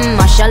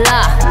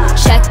 mashallah.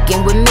 Check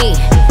in with me,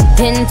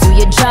 then do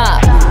your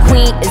job.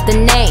 Queen is the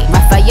name,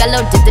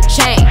 Raffaello did the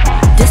chain.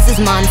 This is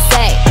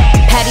Monse,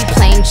 Patty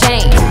plain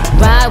Jane.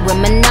 Ride with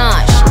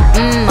Minaj,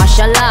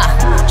 mashallah.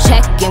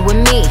 Check in with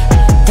me,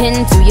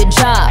 then do your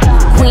job.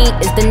 Queen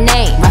is the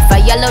name,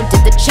 Raffaello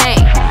did the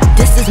chain.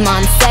 This is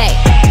Monse,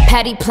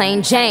 Patty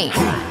plain Jane.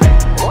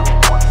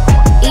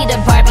 Eat a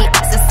Barbie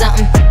X or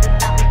something.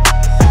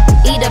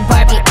 Eat a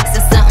Barbie X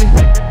or something.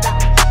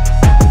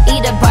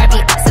 Eat a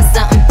Barbie X or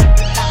something.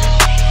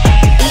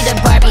 Eat a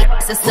Barbie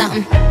X or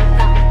something.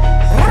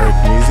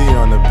 Easy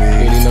on the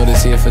beat. You know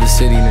this here for the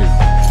city, nigga.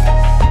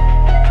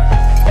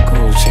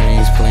 Gold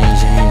chains, plain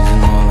James,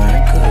 and all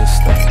that good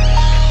stuff.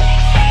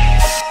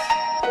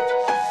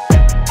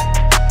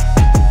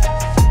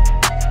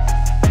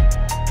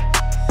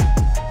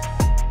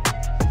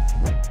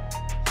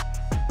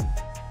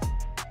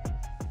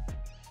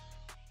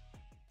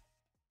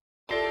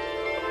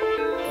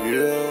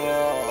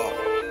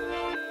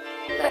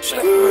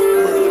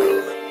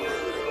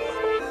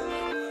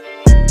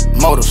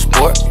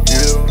 Motorsport,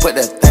 put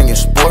that thing in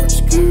sports.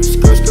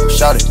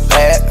 Shout it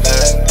bad,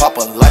 pop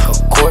it like a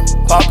court.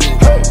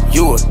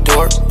 You a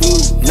dork,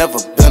 never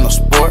been a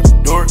sport.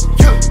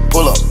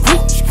 Pull up,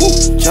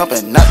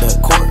 jumping out the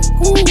court.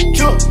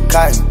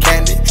 Cotton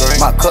candy,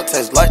 my cup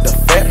tastes like the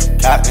fair.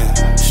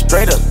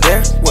 Straight up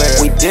there,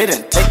 we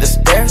didn't take the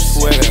stairs.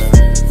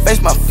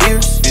 Face my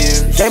fears,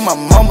 gave my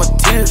mama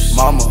tears.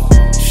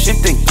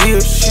 Shifting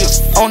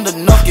gears, on the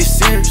knock get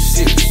serious.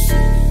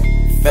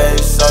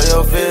 Face all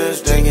your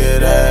fears, then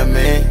get at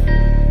me.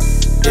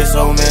 There's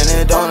so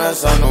many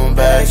donuts on them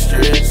back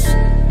streets.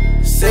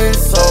 Sit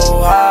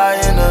so high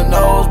in the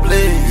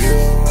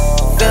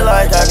nosebleed. Feel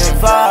like I can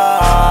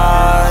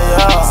fly,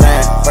 yeah.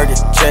 Sandberg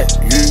check,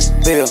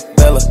 Bill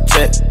Bella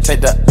check.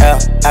 Take the L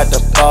at the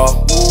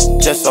ball,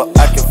 just so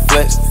I can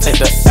flex. Take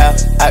the L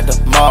at the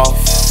mall,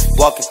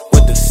 walking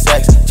with the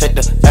sex. Take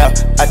the L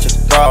at your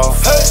bra,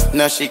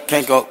 now she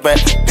can't go back.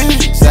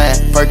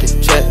 Sandberg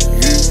check,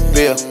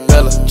 Bill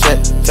Bella check.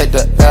 Take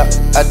the L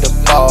at the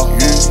ball,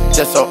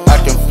 just so I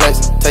can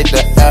flex. Take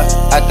the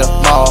L at the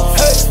mall,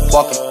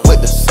 walking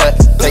with the set.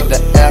 Take the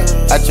L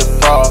at your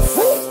bra.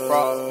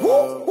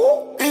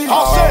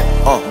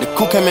 The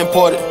coupe came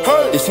imported.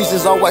 The seats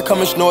is all white,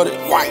 coming snorted.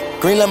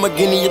 Green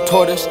Lamborghini, your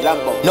tortoise.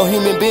 No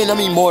human being, I'm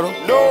immortal.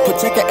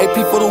 Protect an AP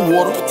for the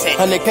water.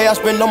 100K I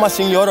spend on my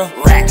senora.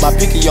 My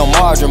picky on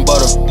margarine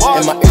butter.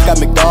 And my ink got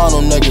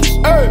McDonald's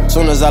nuggets.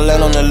 Soon as I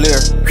land on the Lear,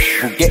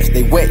 who gets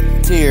they wet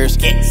tears.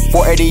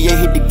 488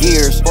 hit the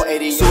gears.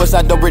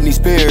 Suicide dope Britney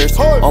Spears.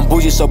 I'm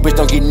bougie, so bitch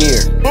don't get near.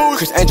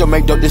 Chris Angel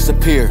make dope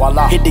disappear.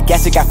 Hit the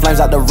gas, it got flames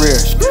out the rear.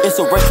 It's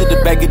a race to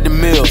the back of the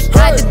mills.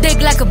 Ride the dick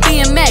like a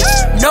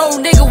BMX.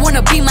 No nigga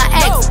wanna be my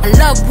ex. I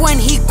love when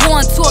he go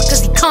on tour,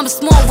 cause he comes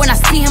small. When I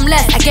see him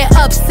less, I get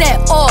upset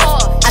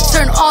off. I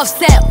turn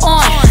offset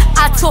on.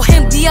 I told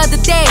him the other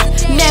day,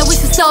 man, we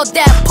should sell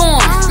that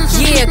porn.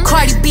 Yeah,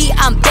 Cardi B,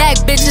 I'm back,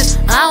 bitches.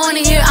 I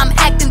wanna hear I'm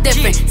acting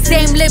different.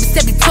 Same lips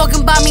that be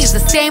talking about me is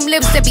the same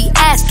lips that be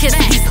ass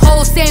kissing. These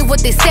hoes saying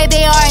what they say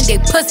they are, and they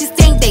pussies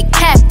think they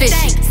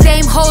catfishing.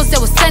 Same hoes that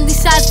was sending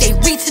shots, they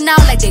reaching out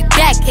like they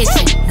back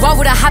itching. Why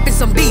would I hop in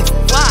some beef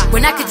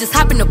when I could just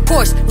hop in the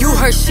Porsche? You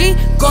heard she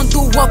gon'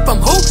 do what from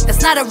who?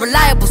 That's not a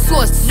reliable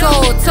source. So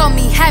tell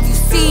me, have you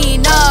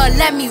seen her?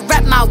 Let me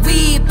wrap my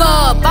weave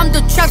up. I'm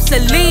the trap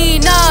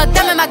Selena.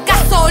 Dame my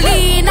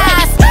gasolina.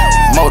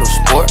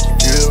 Motorsport,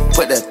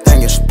 put that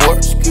thing in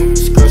sports.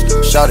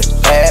 Shout it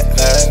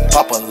bad,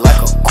 pop it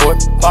like a court.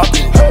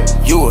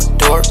 You a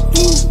dork,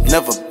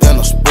 never been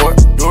a sport.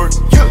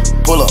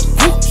 Pull up,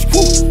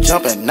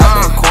 jumping out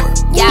that court.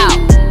 Yo,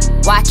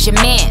 watch your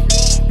man,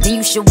 then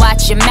you should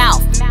watch your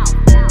mouth.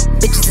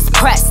 Bitches is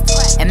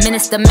pressed,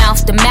 administer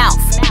mouth to mouth.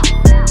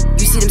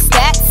 You see them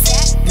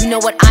stats? You know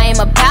what I am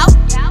about?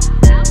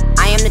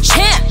 I am the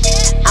champ,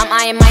 I'm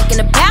Iron Mike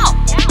and about.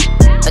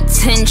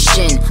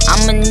 Attention,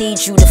 I'ma need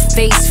you to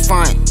face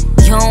front.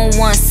 You don't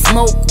want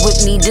smoke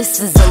with me, this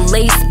is a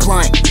lace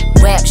blunt.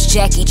 Raps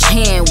Jackie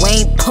Chan, we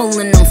ain't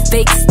pulling them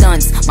fake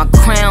stunts. My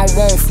crown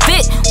won't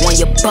fit on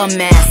your bum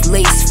ass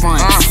lace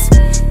fronts.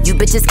 You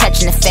bitches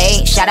catching the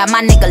fade, shout out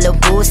my nigga Lil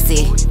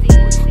Boosie.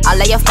 All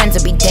of your friends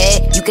will be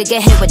dead, you could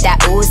get hit with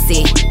that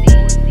Uzi.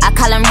 I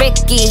call him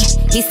Ricky,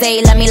 he say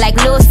he love me like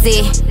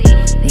Lucy.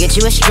 Get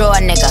you a straw,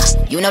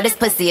 nigga, you know this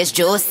pussy is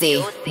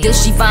juicy.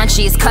 This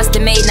Givenchy is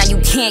custom made, now you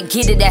can't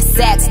get it at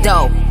Saks,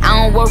 though.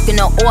 I don't work in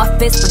the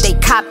office, but they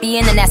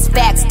copying and that's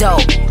facts, though.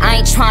 I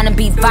ain't tryna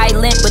be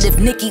violent, but if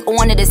Nicki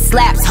on it, it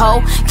slaps,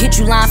 ho. Get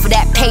you line for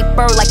that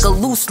paper like a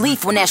loose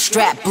leaf when that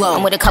strap blow.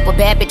 I'm with a couple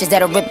bad bitches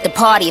that'll rip the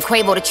party. If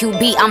Quavo the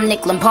QB, I'm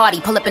Nick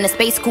Lombardi. Pull up in a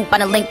space coupe, I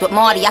done linked with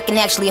Marty. I can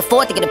actually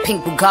afford to get a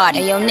pink Bugatti.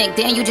 Hey yo Nick,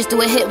 didn't you just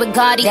do a hit with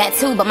Gotti? That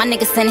too, but my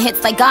niggas send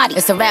hits like Gotti.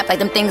 It's a rap like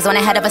them things on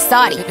the head of a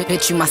Saudi.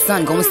 Bitch, you my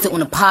son, go and sit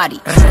on a potty.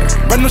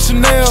 Brand new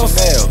Chanel's.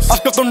 I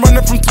skipped them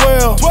running from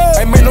 12.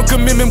 Ain't made no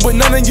commitment with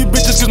none of you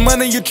bitches, cause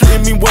money you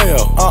treating me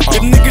well.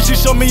 If niggas she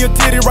show me a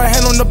titty, right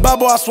hand on the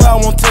Bible, I swear I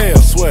won't tell.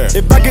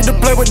 If I get to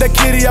play with that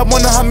kitty, I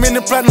wonder how many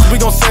platinums we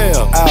gon'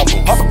 sell.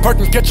 Album. Pop a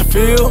Perkins, catch a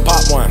feel.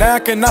 Pop one. Now I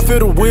cannot feel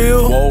the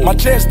wheel. Whoa. My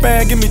chest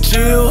bag give me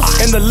chills.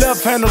 In the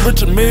left hand of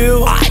Richard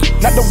Mille.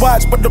 Not the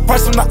watch, but the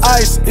price on the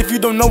ice. If you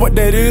don't know what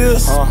that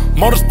is.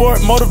 Motorsport,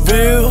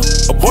 Motorville.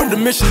 Abort the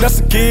mission, that's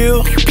a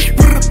kill.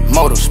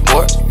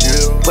 Motorsport,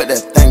 put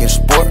that thing in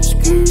sports.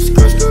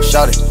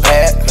 Shout it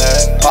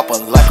bad, pop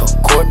it like a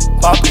court.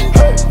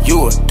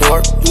 You a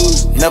dork,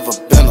 never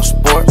been a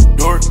sport.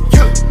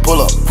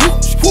 Pull up,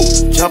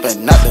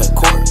 jumping out the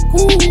court.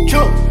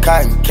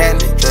 Cotton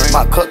candy,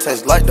 my cup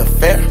tastes like the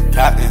fair.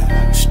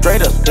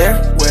 Straight up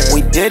there,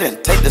 we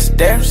didn't take the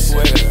stairs.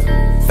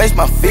 Face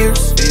my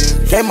fears,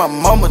 gave my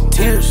mama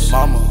tears.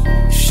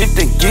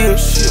 Shifting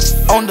gears,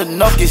 on the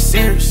knock get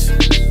serious.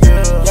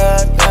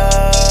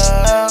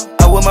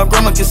 I wish my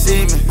grandma could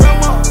see me.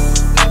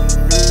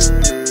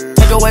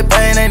 Take away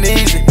pain ain't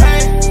easy.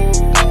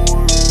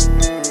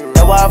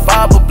 That's why I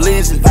fire for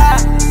blazing.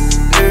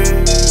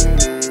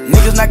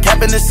 Niggas not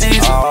capping the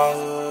season.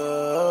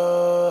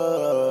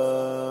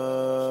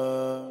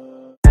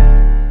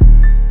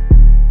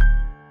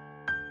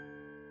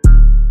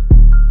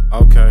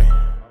 Okay.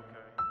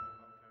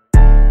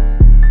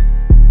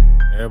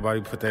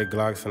 Everybody put their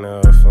Glocks in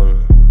there for me.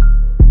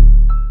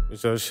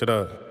 Put your shit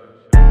up.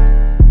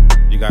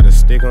 You got a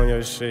stick on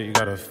your shit, you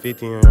got a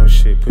 50 on your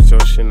shit. Put your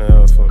shit in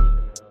there for me.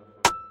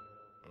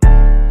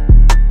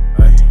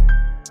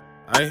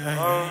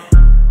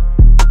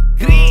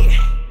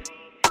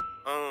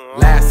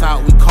 Last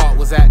out we caught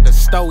was at the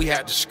store, we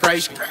had to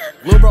scrape him.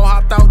 Lil' bro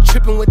hopped out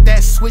tripping with that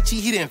switchy,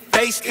 he didn't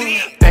face him.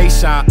 They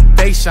shot,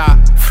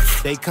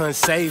 they couldn't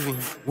save him.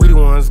 We the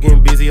ones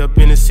getting busy up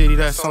in the city,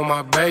 that's on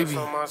my baby.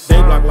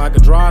 They block like a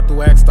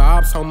drive-through, ask the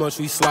ops how much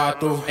we slide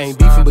through. Ain't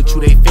beefing but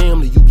you they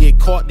family, you get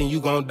caught then you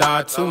gon'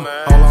 die too.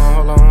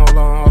 Hold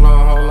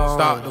on.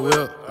 Stop the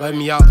whip, let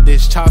me out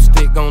this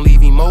chopstick, gon'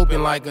 leave him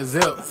open like a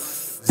zip.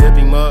 Zip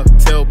him up,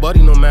 tell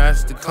buddy no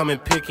master to come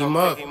and pick him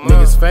up.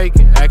 Niggas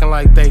faking, acting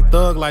like they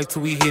thug like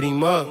till we hit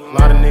him up. A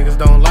lot of niggas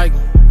don't like me.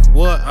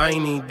 What? I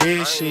ain't even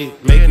did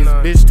shit. Make his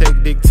bitch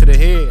take dick to the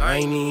head. I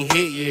ain't even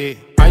hit yet.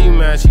 How you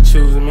mad she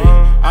choosing me?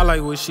 I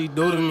like what she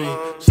do to me.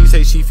 She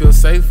say she feel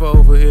safer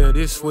over here.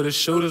 This where the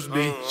shooters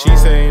be. She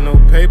say ain't no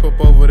paper up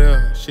over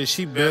there. Shit,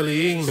 she barely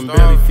eating. Can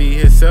barely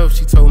feed herself.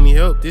 She told me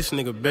help. This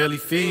nigga barely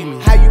feed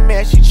me. How you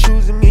mad she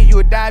choosing me? You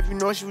a dive, you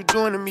know what she was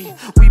doing to me.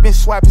 We been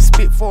swiping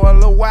spit for a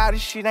little while.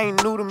 This shit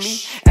ain't new to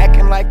me.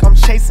 Acting like I'm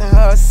chasing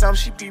her or something.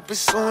 She be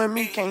pursuing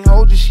me. Can't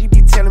hold you. She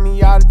be telling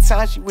me all the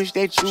time she wish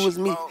that you was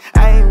me.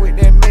 I ain't with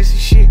that messy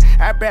shit.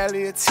 I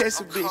barely a test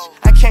a bitch.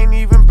 I can't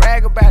even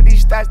brag about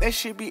these thoughts. That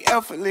shit be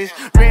effortless.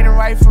 Red and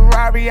white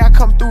Ferrari, I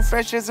come through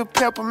fresh as a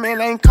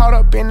peppermint. Ain't caught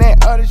up in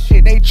that other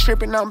shit. They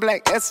tripping on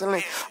black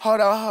excellent. Hold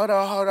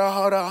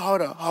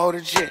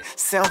a jet.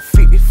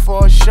 750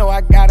 for a show.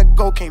 I gotta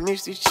go, can't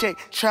miss this check.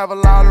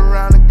 Travel all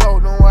around the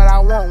globe, doing what I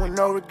want with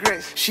no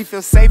regrets. She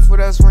feel safe with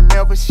us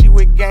whenever she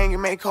with gang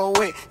and make her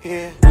wet.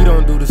 Yeah. We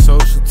don't do the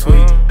social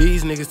tweet.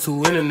 These niggas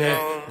too internet.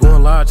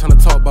 Going live trying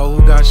to talk about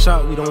who got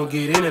shot. We don't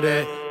get into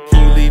that.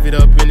 Can you leave it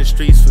up in the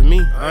streets for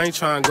me? I ain't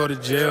trying to go to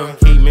jail.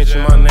 Keep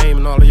mentioning my name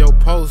in all of your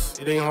posts.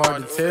 It ain't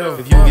hard to tell.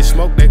 If you get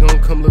smoked, they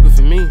gon' come looking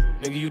for me.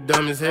 Nigga, you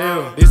dumb as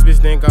hell. This bitch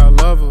think I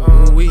love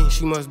her. Ooh,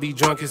 she must be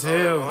drunk as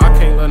hell. I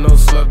can't let no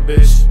slut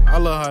bitch. I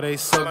love how they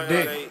suck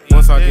dick.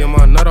 Once I get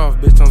my nut off,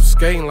 bitch, I'm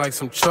skating like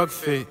some truck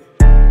fit.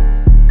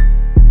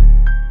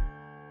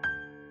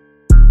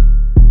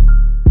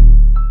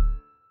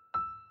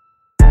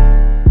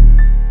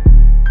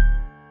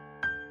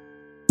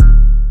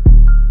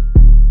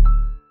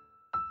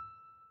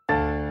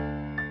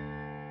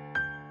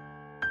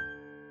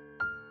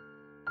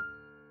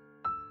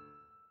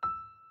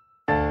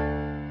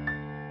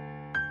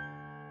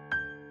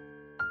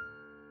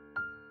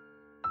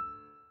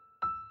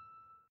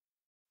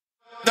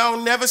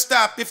 Don't never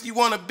stop if you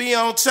wanna be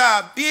on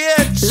top,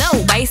 bitch.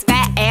 Low waist,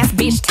 fat ass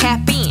bitch,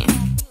 tap in.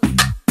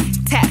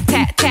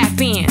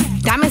 Tap in.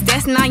 Diamonds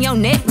dancing on your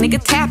neck,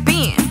 nigga, tap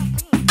in.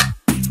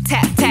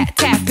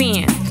 Tap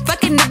in.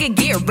 Fucking nigga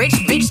get rich,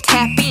 bitch,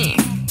 tap in.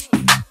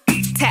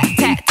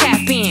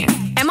 Tap in.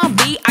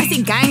 MLB,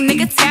 icy gang,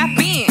 nigga, tap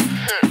in.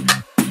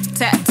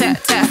 Tap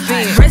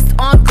in. Wrist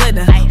on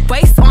glitter,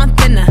 waist on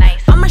thinner.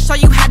 I'ma show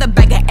you how to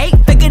bag an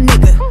 8-figure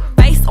nigga.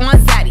 Face on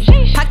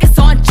zaddy, pockets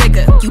on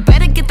jigger. You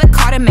better get the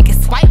card and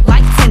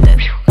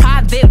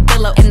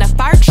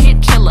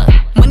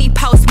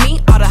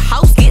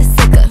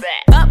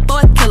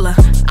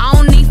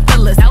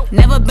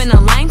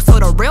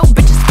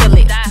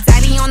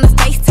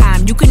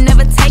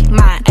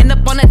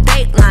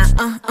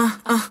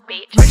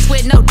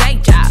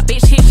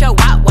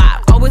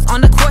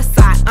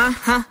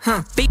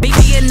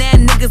Billionaire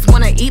niggas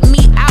wanna eat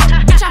me out.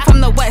 Bitch, I'm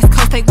from the West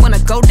Coast, they wanna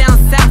go down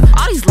south.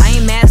 All these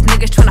lame ass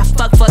niggas tryna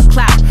fuck for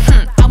clout.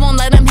 I won't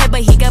let him hit,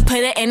 but he can put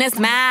it in his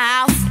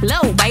mouth.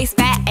 Low waist,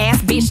 fat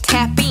ass bitch,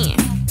 tap in.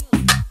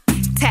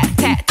 Tap,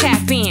 tap,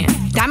 tap in.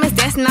 Diamonds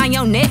dancing on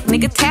your neck,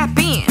 nigga, tap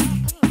in.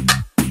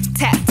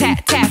 Tap,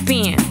 tap, tap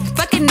in.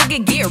 Fucking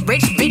nigga get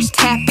rich, bitch,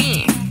 tap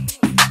in.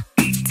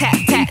 Tap,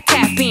 tap,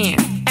 tap in.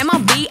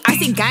 MLB,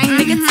 icy gang,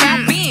 nigga,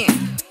 tap in.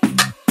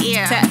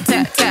 Yeah. Tap,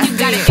 tap, tap. You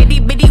got an itty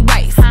bitty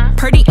waist,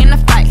 pretty in the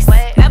face.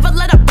 Never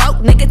let a broke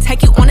nigga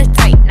take you on a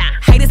date.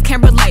 Haters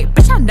can't relate,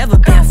 bitch, I've never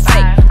been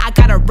fake. I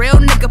got a real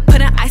nigga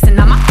putting icing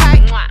on my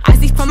cake.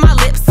 Icy from my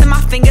lips and my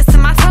fingers to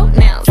my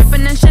toenails.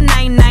 Drippin' in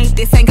Chanel night,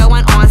 this ain't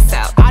going on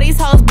sale. All these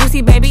hoes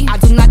boozy, baby, I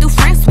do not do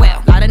friends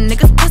well. Lot of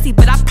niggas pussy,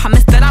 but I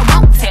promise that I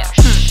won't tell.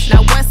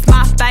 Now what's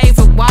my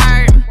favorite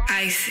word?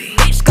 Icy.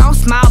 Bitch gon'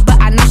 smile,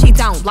 but I know she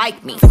don't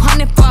like me.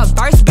 200 for a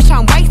verse, bitch,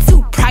 I'm way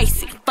too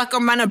pricey. Fuck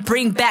around and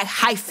bring back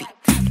hyphy.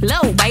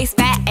 Low waist,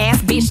 fat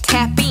ass, bitch,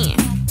 tap in.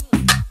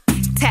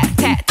 Tap,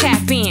 tap,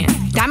 tap in.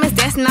 Diamonds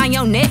dancing on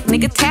your neck,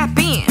 nigga, tap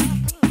in.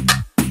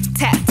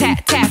 Tap,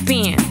 tap, tap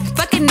in.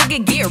 Fucking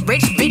nigga get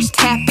rich, bitch,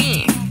 tap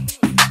in.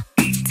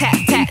 Tap,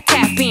 tap,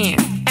 tap in.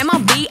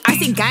 MLB,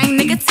 icy gang,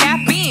 nigga, tap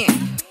in.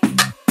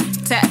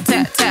 Tap,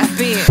 tap, tap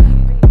in.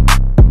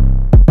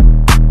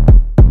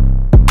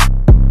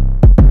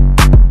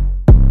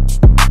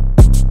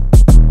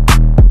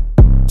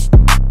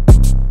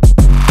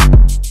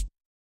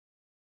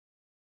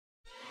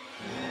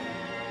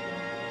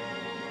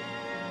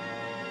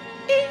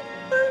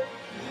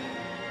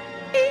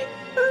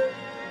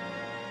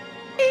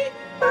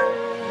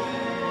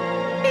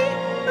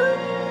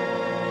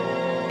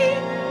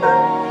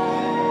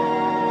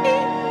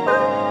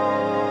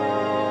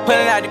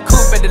 Pulling out the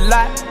coupe at the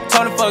lot,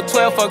 Tony fuck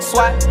 12, fuck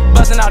SWAT.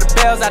 Busting all the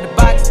bells out the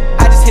box.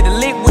 I just hit a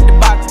lick with the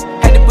box.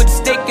 Had to put the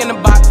stick in the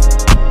box.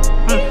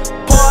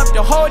 Pour up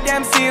the whole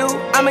damn seal.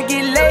 I'ma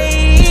get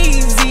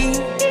lazy.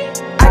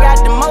 I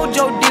got the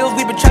mojo deals.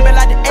 We been trapping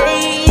like the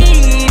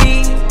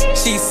 80s.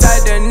 She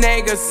said the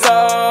nigga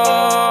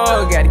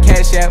so got the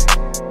cash out.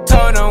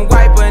 Told him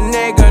wipe a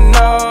nigga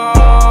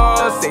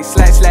no. Say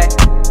slash slash.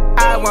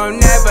 I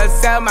won't never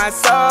sell my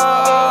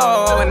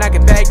soul, and I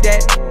can back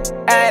that.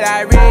 And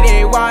I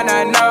really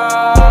wanna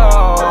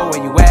know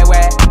where you at,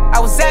 where? I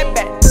was at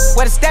back,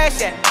 where the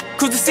stash at?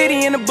 Cruise the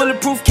city in a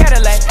bulletproof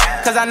Cadillac.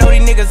 Cause I know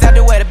these niggas out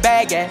there where the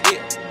bag at.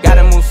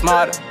 Gotta move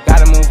smarter,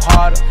 gotta move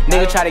harder.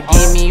 Nigga try to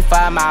give me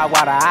 5 mile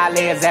water. I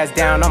lay his ass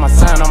down on my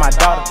son, on my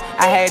daughter.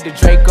 I had the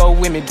Draco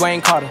with me,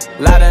 Dwayne Carter.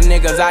 Lot of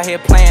niggas out here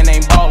playing,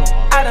 ain't ballin'.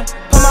 I done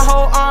put my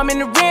whole arm in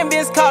the rim,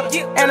 Vince Carter.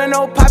 And I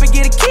know Poppy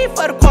get a key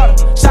for the quarter.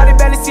 Shawty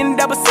barely seen the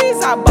double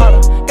C's, I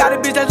bought her. Got a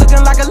bitch that's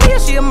looking like a Leah,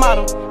 she a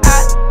model.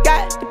 I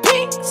got the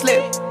pink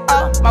slip,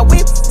 my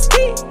whips is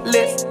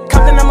keyless.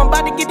 Compton, I'm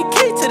about to get the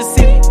key to the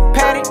city.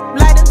 Patty,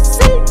 light up the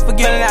seat.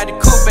 Forgetting out the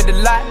coupe at the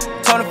lot.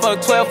 Tony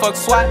fuck 12, fuck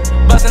SWAT.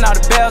 Busting all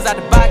the bells out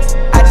the box.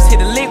 I just hit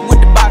a lick with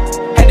the box.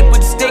 Had to put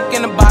the stick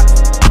in the box.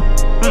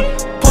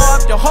 Pour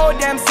up the whole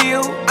damn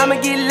seal. I'ma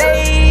get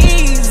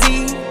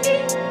lazy.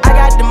 I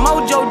got the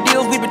mojo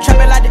deals. We been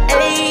trapping like the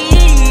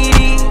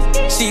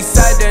 80s. She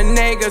said the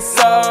nigga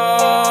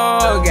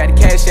so got the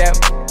cash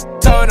out.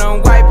 Told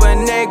him wipe a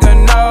nigga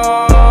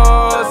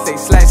no. Say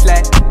slash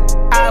slash.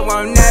 I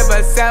won't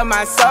never sell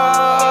my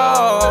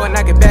soul, and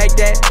I can back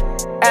that.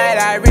 And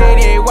I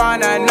really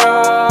wanna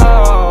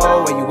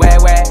know where you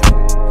at, where?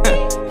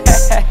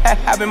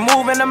 I've been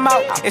moving them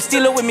out. And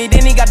steal it with me,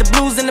 then he got the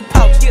blues in the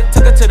pouch.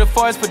 Took her to the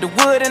forest, put the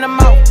wood in her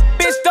mouth.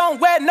 Bitch, don't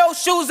wear no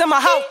shoes in my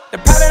house. The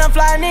private I'm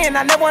flying in,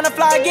 I never wanna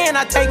fly again.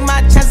 I take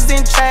my chances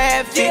in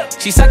traffic.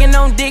 She sucking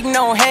on dick,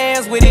 no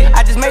hands with it.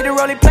 I just made her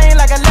roll it plain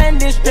like a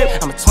landing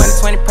strip. I'm a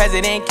 2020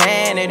 president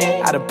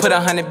candidate. I done put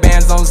 100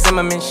 bands on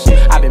Zimmerman shit.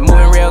 I been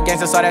moving real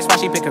gangster, so that's why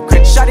she pick a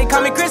crit. Shawty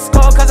call me Chris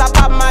Cole, cause I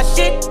pop my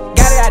shit.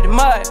 Got it out the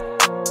mud,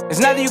 there's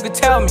nothing you can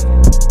tell me.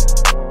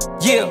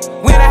 Yeah,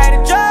 when I had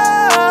a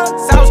job,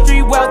 South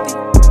Street wealthy.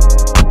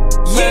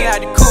 Yeah, out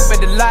the coupe at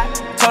the lot.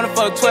 Tony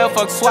fuck 12,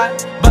 fuck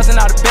SWAT. Busting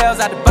all the bells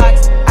out the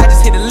box. I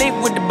just hit a lick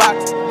with the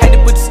box. Had to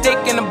put the stick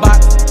in the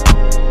box.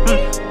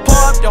 Pour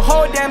up the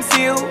whole damn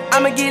seal.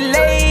 I'ma get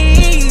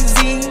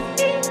lazy.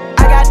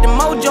 I got the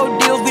mojo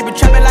deals. We been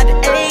trapping like the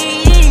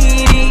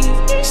 80s.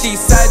 She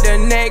said the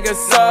nigga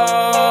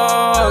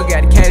so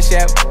got the cash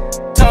out.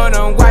 Told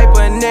him wipe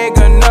a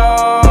nigga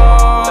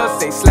no.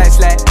 Say slash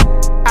slash.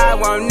 I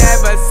won't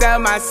never sell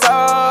my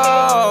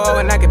soul,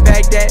 and I can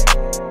back that.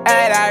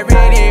 And I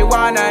really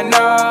wanna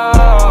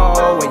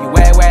know where you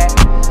at, where?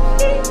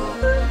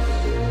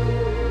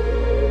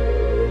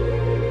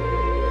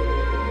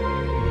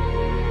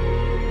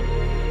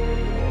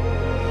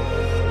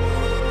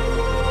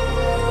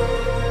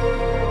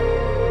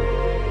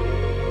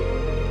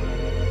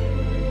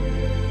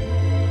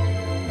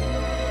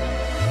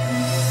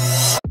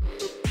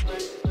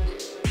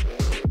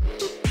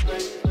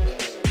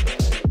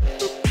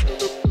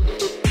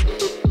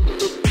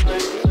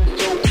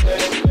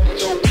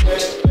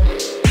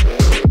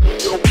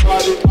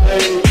 Body.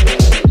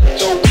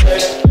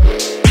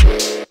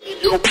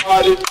 your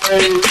body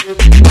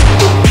crazy.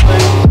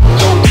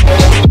 Your